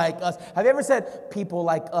 People like us. Have you ever said, people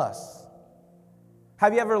like us?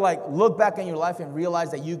 Have you ever looked back in your life and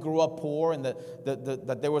realized that you grew up poor and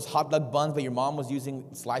that there was hot dog buns, but your mom was using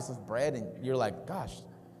slices of bread, and you're like, gosh,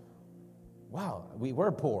 wow, we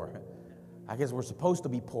were poor. I guess we're supposed to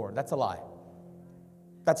be poor. That's a lie.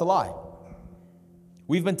 That's a lie.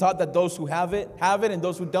 We've been taught that those who have it, and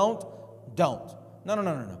those who don't.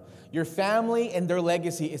 No. Your family and their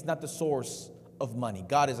legacy is not the source of money.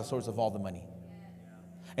 God is the source of all the money.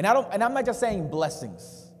 And I'm not just saying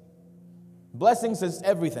blessings. Blessings is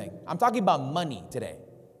everything. I'm talking about money today.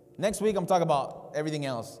 Next week, I'm talking about everything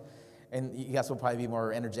else. And you guys will probably be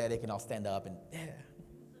more energetic, and I'll stand up.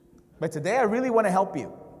 But today, I really want to help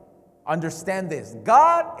you understand this.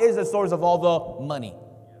 God is the source of all the money.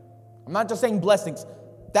 I'm not just saying blessings.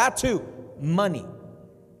 That too, money.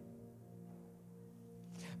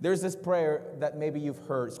 There's this prayer that maybe you've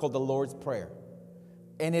heard. It's called the Lord's Prayer.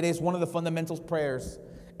 And it is one of the fundamental prayers.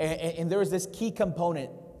 And there is this key component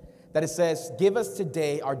that it says, give us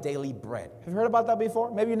today our daily bread. Have you heard about that before?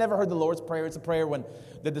 Maybe you never heard the Lord's Prayer. It's a prayer when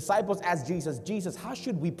the disciples asked Jesus, how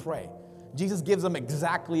should we pray? Jesus gives them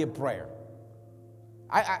exactly a prayer.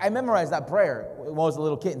 I memorized that prayer when I was a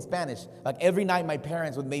little kid in Spanish. Every night my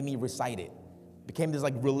parents would make me recite it. It became this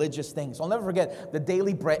religious thing. So I'll never forget the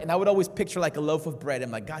daily bread. And I would always picture a loaf of bread.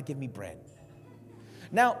 I'm like, God, give me bread.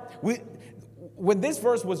 Now, when this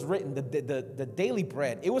verse was written, the daily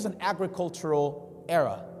bread, it was an agricultural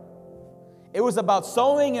era. It was about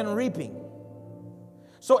sowing and reaping.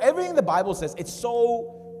 So everything the Bible says, it's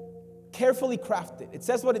so carefully crafted. It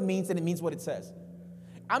says what it means, and it means what it says.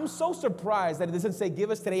 I'm so surprised that it doesn't say, give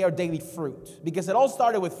us today our daily fruit, because it all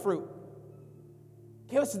started with fruit.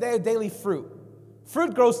 Give us today our daily fruit.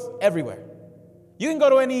 Fruit grows everywhere. You can go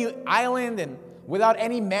to any island, and without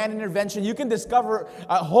any man intervention, you can discover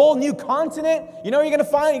a whole new continent. You know what you're going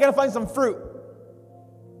to find? You're going to find some fruit,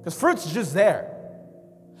 because fruit's just there.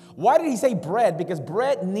 Why did he say bread? Because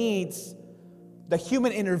bread needs the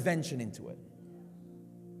human intervention into it.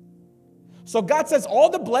 So God says, all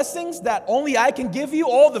the blessings that only I can give you,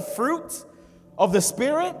 all the fruit of the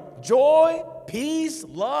Spirit, joy, peace,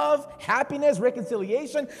 love, happiness,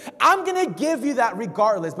 reconciliation, I'm going to give you that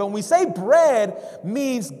regardless. But when we say bread,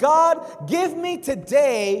 means God, give me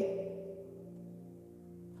today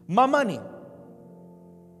my money,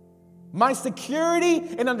 my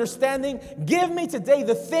security and understanding. Give me today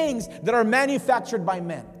the things that are manufactured by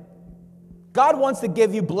men. God wants to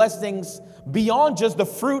give you blessings beyond just the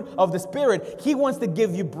fruit of the Spirit. He wants to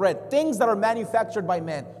give you bread, things that are manufactured by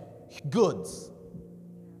men, goods.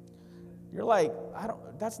 You're like,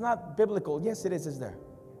 that's not biblical. Yes, it is, it's there.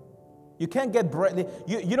 You can't get bread.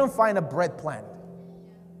 You don't find a bread plant.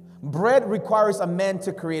 Bread requires a man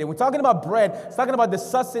to create it. We're talking about bread. It's talking about the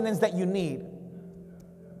sustenance that you need.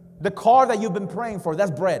 The car that you've been praying for,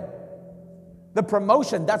 that's bread. The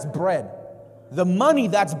promotion, that's bread. The money,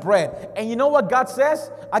 that's bread. And you know what God says?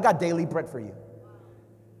 I got daily bread for you.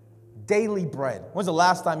 Daily bread. When's the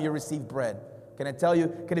last time you received bread? Can I tell you,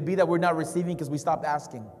 can it be that we're not receiving because we stopped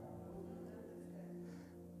asking?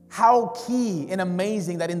 How key and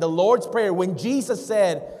amazing that in the Lord's Prayer, when Jesus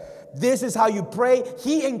said, this is how you pray,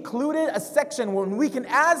 He included a section where we can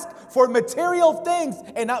ask for material things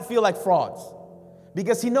and not feel like frauds.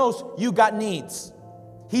 Because He knows you got needs.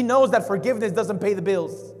 He knows that forgiveness doesn't pay the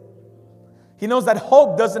bills. He knows that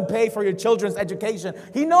hope doesn't pay for your children's education.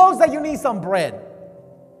 He knows that you need some bread.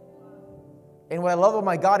 And what I love about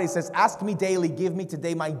my God, He says, ask me daily, give me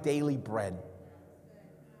today my daily bread.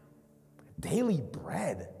 Daily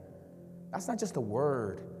bread. That's not just a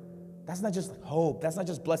word. That's not just hope. That's not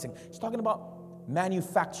just blessing. He's talking about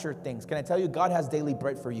manufactured things. Can I tell you, God has daily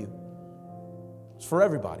bread for you. It's for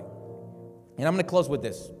everybody. And I'm going to close with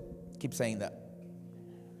this. Keep saying that.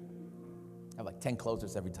 I have like 10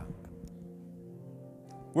 closers every time.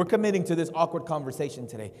 We're committing to this awkward conversation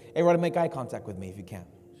today. Everybody make eye contact with me if you can.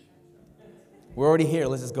 We're already here.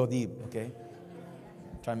 Let's just go deep, okay?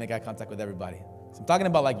 Try and make eye contact with everybody. So I'm talking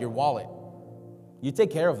about like your wallet. You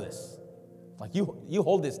take care of this. Like you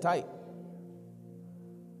hold this tight.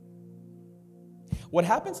 What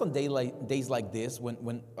happens on days like this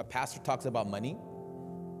when a pastor talks about money,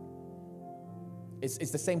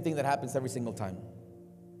 it's the same thing that happens every single time.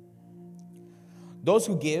 Those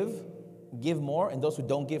who give more, and those who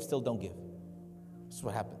don't give still don't give. That's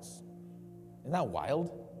what happens. Isn't that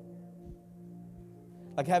wild?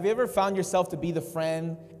 Like, have you ever found yourself to be the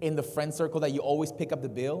friend in the friend circle that you always pick up the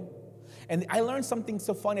bill? And I learned something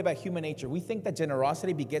so funny about human nature. We think that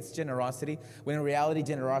generosity begets generosity, when in reality,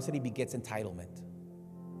 generosity begets entitlement.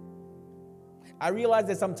 I realized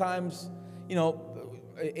that sometimes,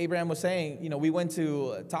 Abraham was saying, we went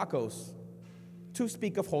to tacos to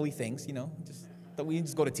speak of holy things, just that we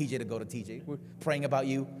just go to TJ. We're praying about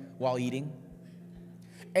you while eating.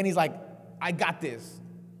 And he's like, I got this.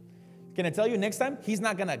 Can I tell you, next time, he's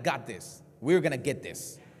not going to got this. We're going to get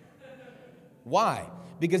this. Why?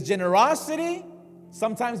 Because generosity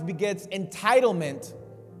sometimes begets entitlement.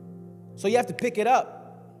 So you have to pick it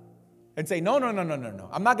up and say, no.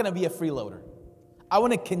 I'm not going to be a freeloader. I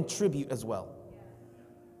want to contribute as well.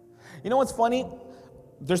 You know what's funny?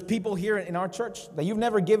 There's people here in our church that you've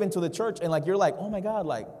never given to the church, and you're like, oh my God,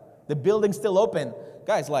 the building's still open.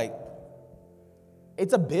 Guys,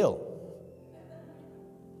 it's a bill.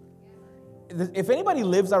 If anybody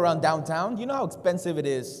lives around downtown, you know how expensive it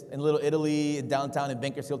is in Little Italy, in downtown, in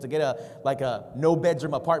Bakersfield to get a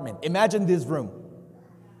no-bedroom apartment. Imagine this room.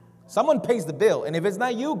 Someone pays the bill, and if it's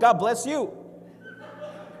not you, God bless you.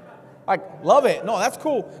 Love it. No, that's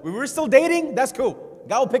cool. We're still dating, that's cool.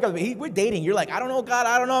 God will pick up. We're dating. You're like, I don't know, God,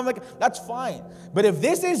 I don't know. I'm like, that's fine. But if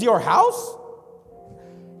this is your house,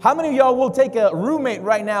 how many of y'all will take a roommate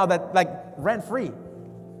right now that rent-free?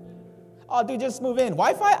 Oh, dude, just move in.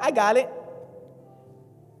 Wi-Fi, I got it.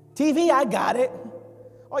 TV, I got it.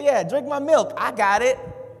 Oh yeah, drink my milk, I got it.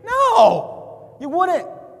 No, you wouldn't.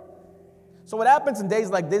 So what happens in days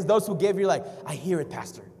like this, those who give, you're like, I hear it,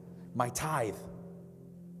 Pastor, my tithe.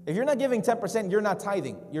 If you're not giving 10%, you're not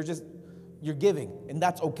tithing. You're giving, and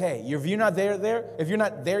that's okay. If you're not if you're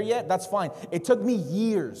not there yet, that's fine. It took me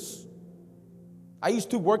years. I used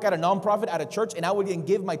to work at a nonprofit at a church, and I wouldn't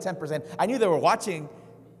give my 10%. I knew they were watching.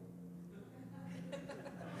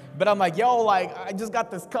 But I'm like, I just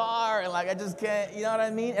got this car, and I just can't, you know what I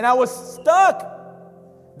mean? And I was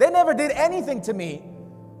stuck. They never did anything to me.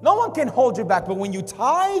 No one can hold you back, but when you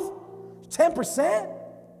tithe, 10%,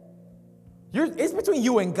 it's between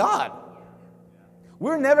you and God.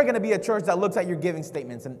 We're never going to be a church that looks at your giving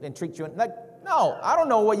statements and treats you no, I don't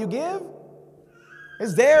know what you give.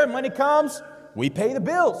 It's there, money comes, we pay the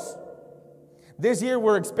bills. This year,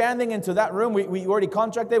 we're expanding into that room. We already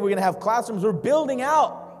contracted. We're going to have classrooms. We're building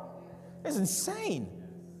out. It's insane.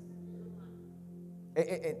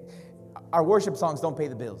 Our worship songs don't pay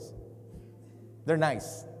the bills. They're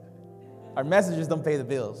nice. Our messages don't pay the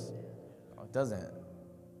bills. Oh, it doesn't.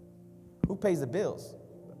 Who pays the bills?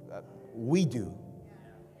 We do.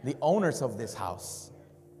 The owners of this house.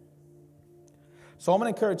 So I'm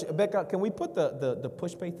going to encourage, Becca, can we put the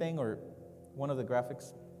push pay thing or one of the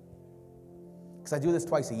graphics? Because I do this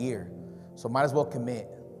twice a year, so might as well commit.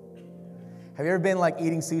 Have you ever been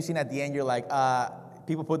eating sushi and at the end you're like,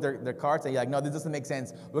 people put their cards and you're like, no, this doesn't make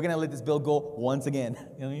sense. We're going to let this bill go once again.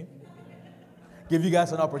 You know what I mean? Give you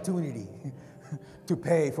guys an opportunity to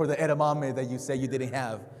pay for the edamame that you said you didn't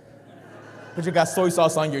have. But you got soy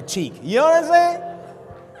sauce on your cheek. You know what I'm saying?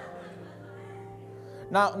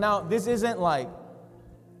 Now this isn't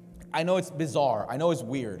I know it's bizarre. I know it's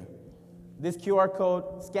weird. This QR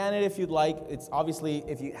code, scan it if you'd like. It's obviously,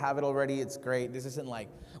 if you have it already, it's great. This isn't like,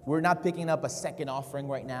 we're not picking up a second offering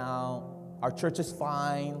right now. Our church is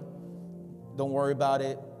fine. Don't worry about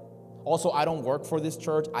it. Also, I don't work for this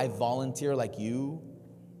church. I volunteer like you.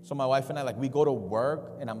 So my wife and I, like, we go to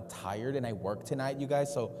work, and I'm tired, and I work tonight, you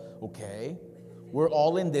guys. So, okay. We're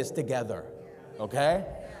all in this together, okay?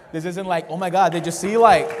 This isn't like, oh my God, did you see,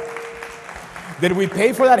 like, did we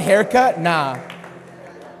pay for that haircut? Nah.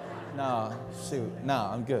 No, shoot. No,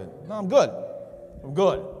 I'm good. No, I'm good. I'm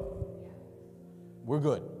good. We're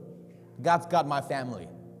good. God's got my family.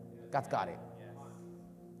 God's got it.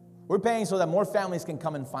 We're paying so that more families can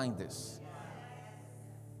come and find this.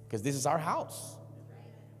 Because this is our house.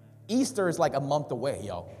 Easter is like a month away,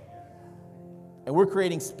 yo. And we're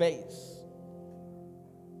creating space.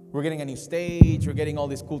 We're getting a new stage. We're getting all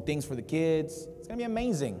these cool things for the kids. It's going to be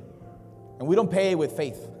amazing. And we don't pay with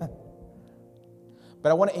faith. But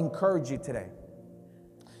I want to encourage you today.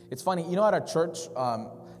 It's funny, you know, at our church,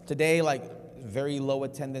 today, like, very low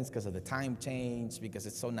attendance because of the time change, because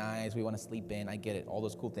it's so nice. We want to sleep in. I get it. All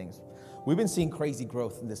those cool things. We've been seeing crazy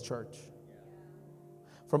growth in this church.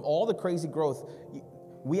 From all the crazy growth,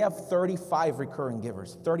 we have 35 recurring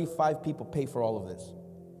givers. 35 people pay for all of this.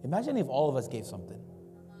 Imagine if all of us gave something.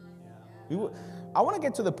 I want to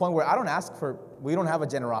get to the point where I don't ask for, we don't have a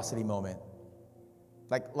generosity moment.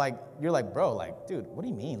 Like you're like, bro, like, dude, what do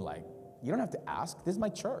you mean? Like, you don't have to ask. This is my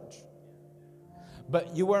church.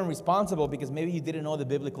 But you weren't responsible because maybe you didn't know the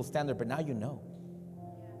biblical standard, but now you know.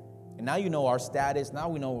 And now you know our status. Now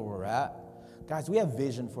we know where we're at. Guys, we have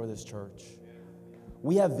vision for this church.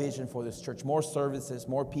 We have vision for this church. More services,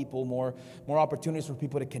 more people, more opportunities for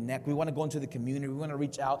people to connect. We want to go into the community. We want to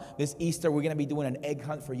reach out. This Easter, we're going to be doing an egg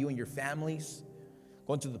hunt for you and your families.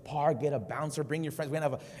 Go into the park, get a bouncer, bring your friends. We're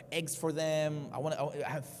going to have eggs for them. I want to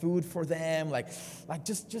have food for them. Like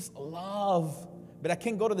just love. But I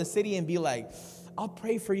can't go to the city and be like, I'll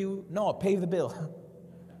pray for you. No, I'll pay the bill.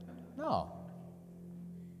 No.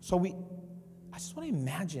 So I just want to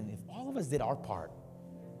imagine if all of us did our part,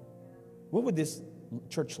 what would this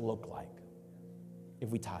church look like if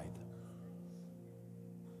we tithe?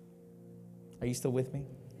 Are you still with me?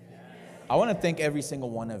 I want to thank every single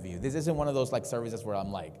one of you. This isn't one of those like services where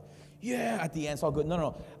I'm like, yeah, at the end it's all good.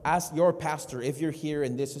 No. Ask your pastor, if you're here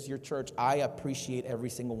and this is your church, I appreciate every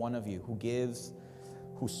single one of you who gives,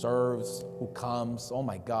 who serves, who comes. Oh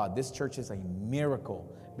my God, this church is a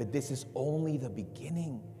miracle, but this is only the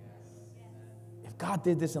beginning. If God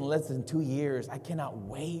did this in less than 2 years, I cannot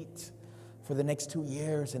wait for the next 2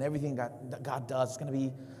 years and everything God does. It's going to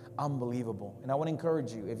be unbelievable. And I want to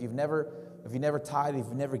encourage you, if you've never tithed, if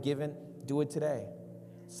you've never given, do it today.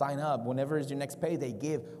 Sign up. Whenever is your next payday,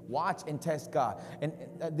 give. Watch and test God. And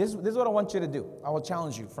this is what I want you to do. I will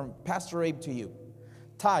challenge you from Pastor Abe to you.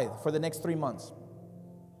 Tithe for the next 3 months.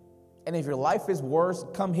 And if your life is worse,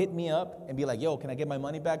 come hit me up and be like, yo, can I get my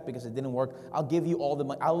money back because it didn't work? I'll give you all the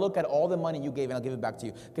money. I'll look at all the money you gave and I'll give it back to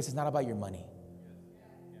you because it's not about your money.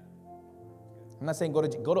 I'm not saying go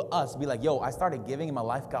to us. Be like, yo, I started giving and my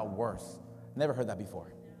life got worse. Never heard that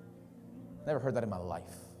before. Never heard that in my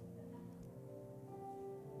life.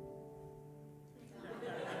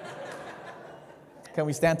 Can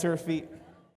we stand to our feet?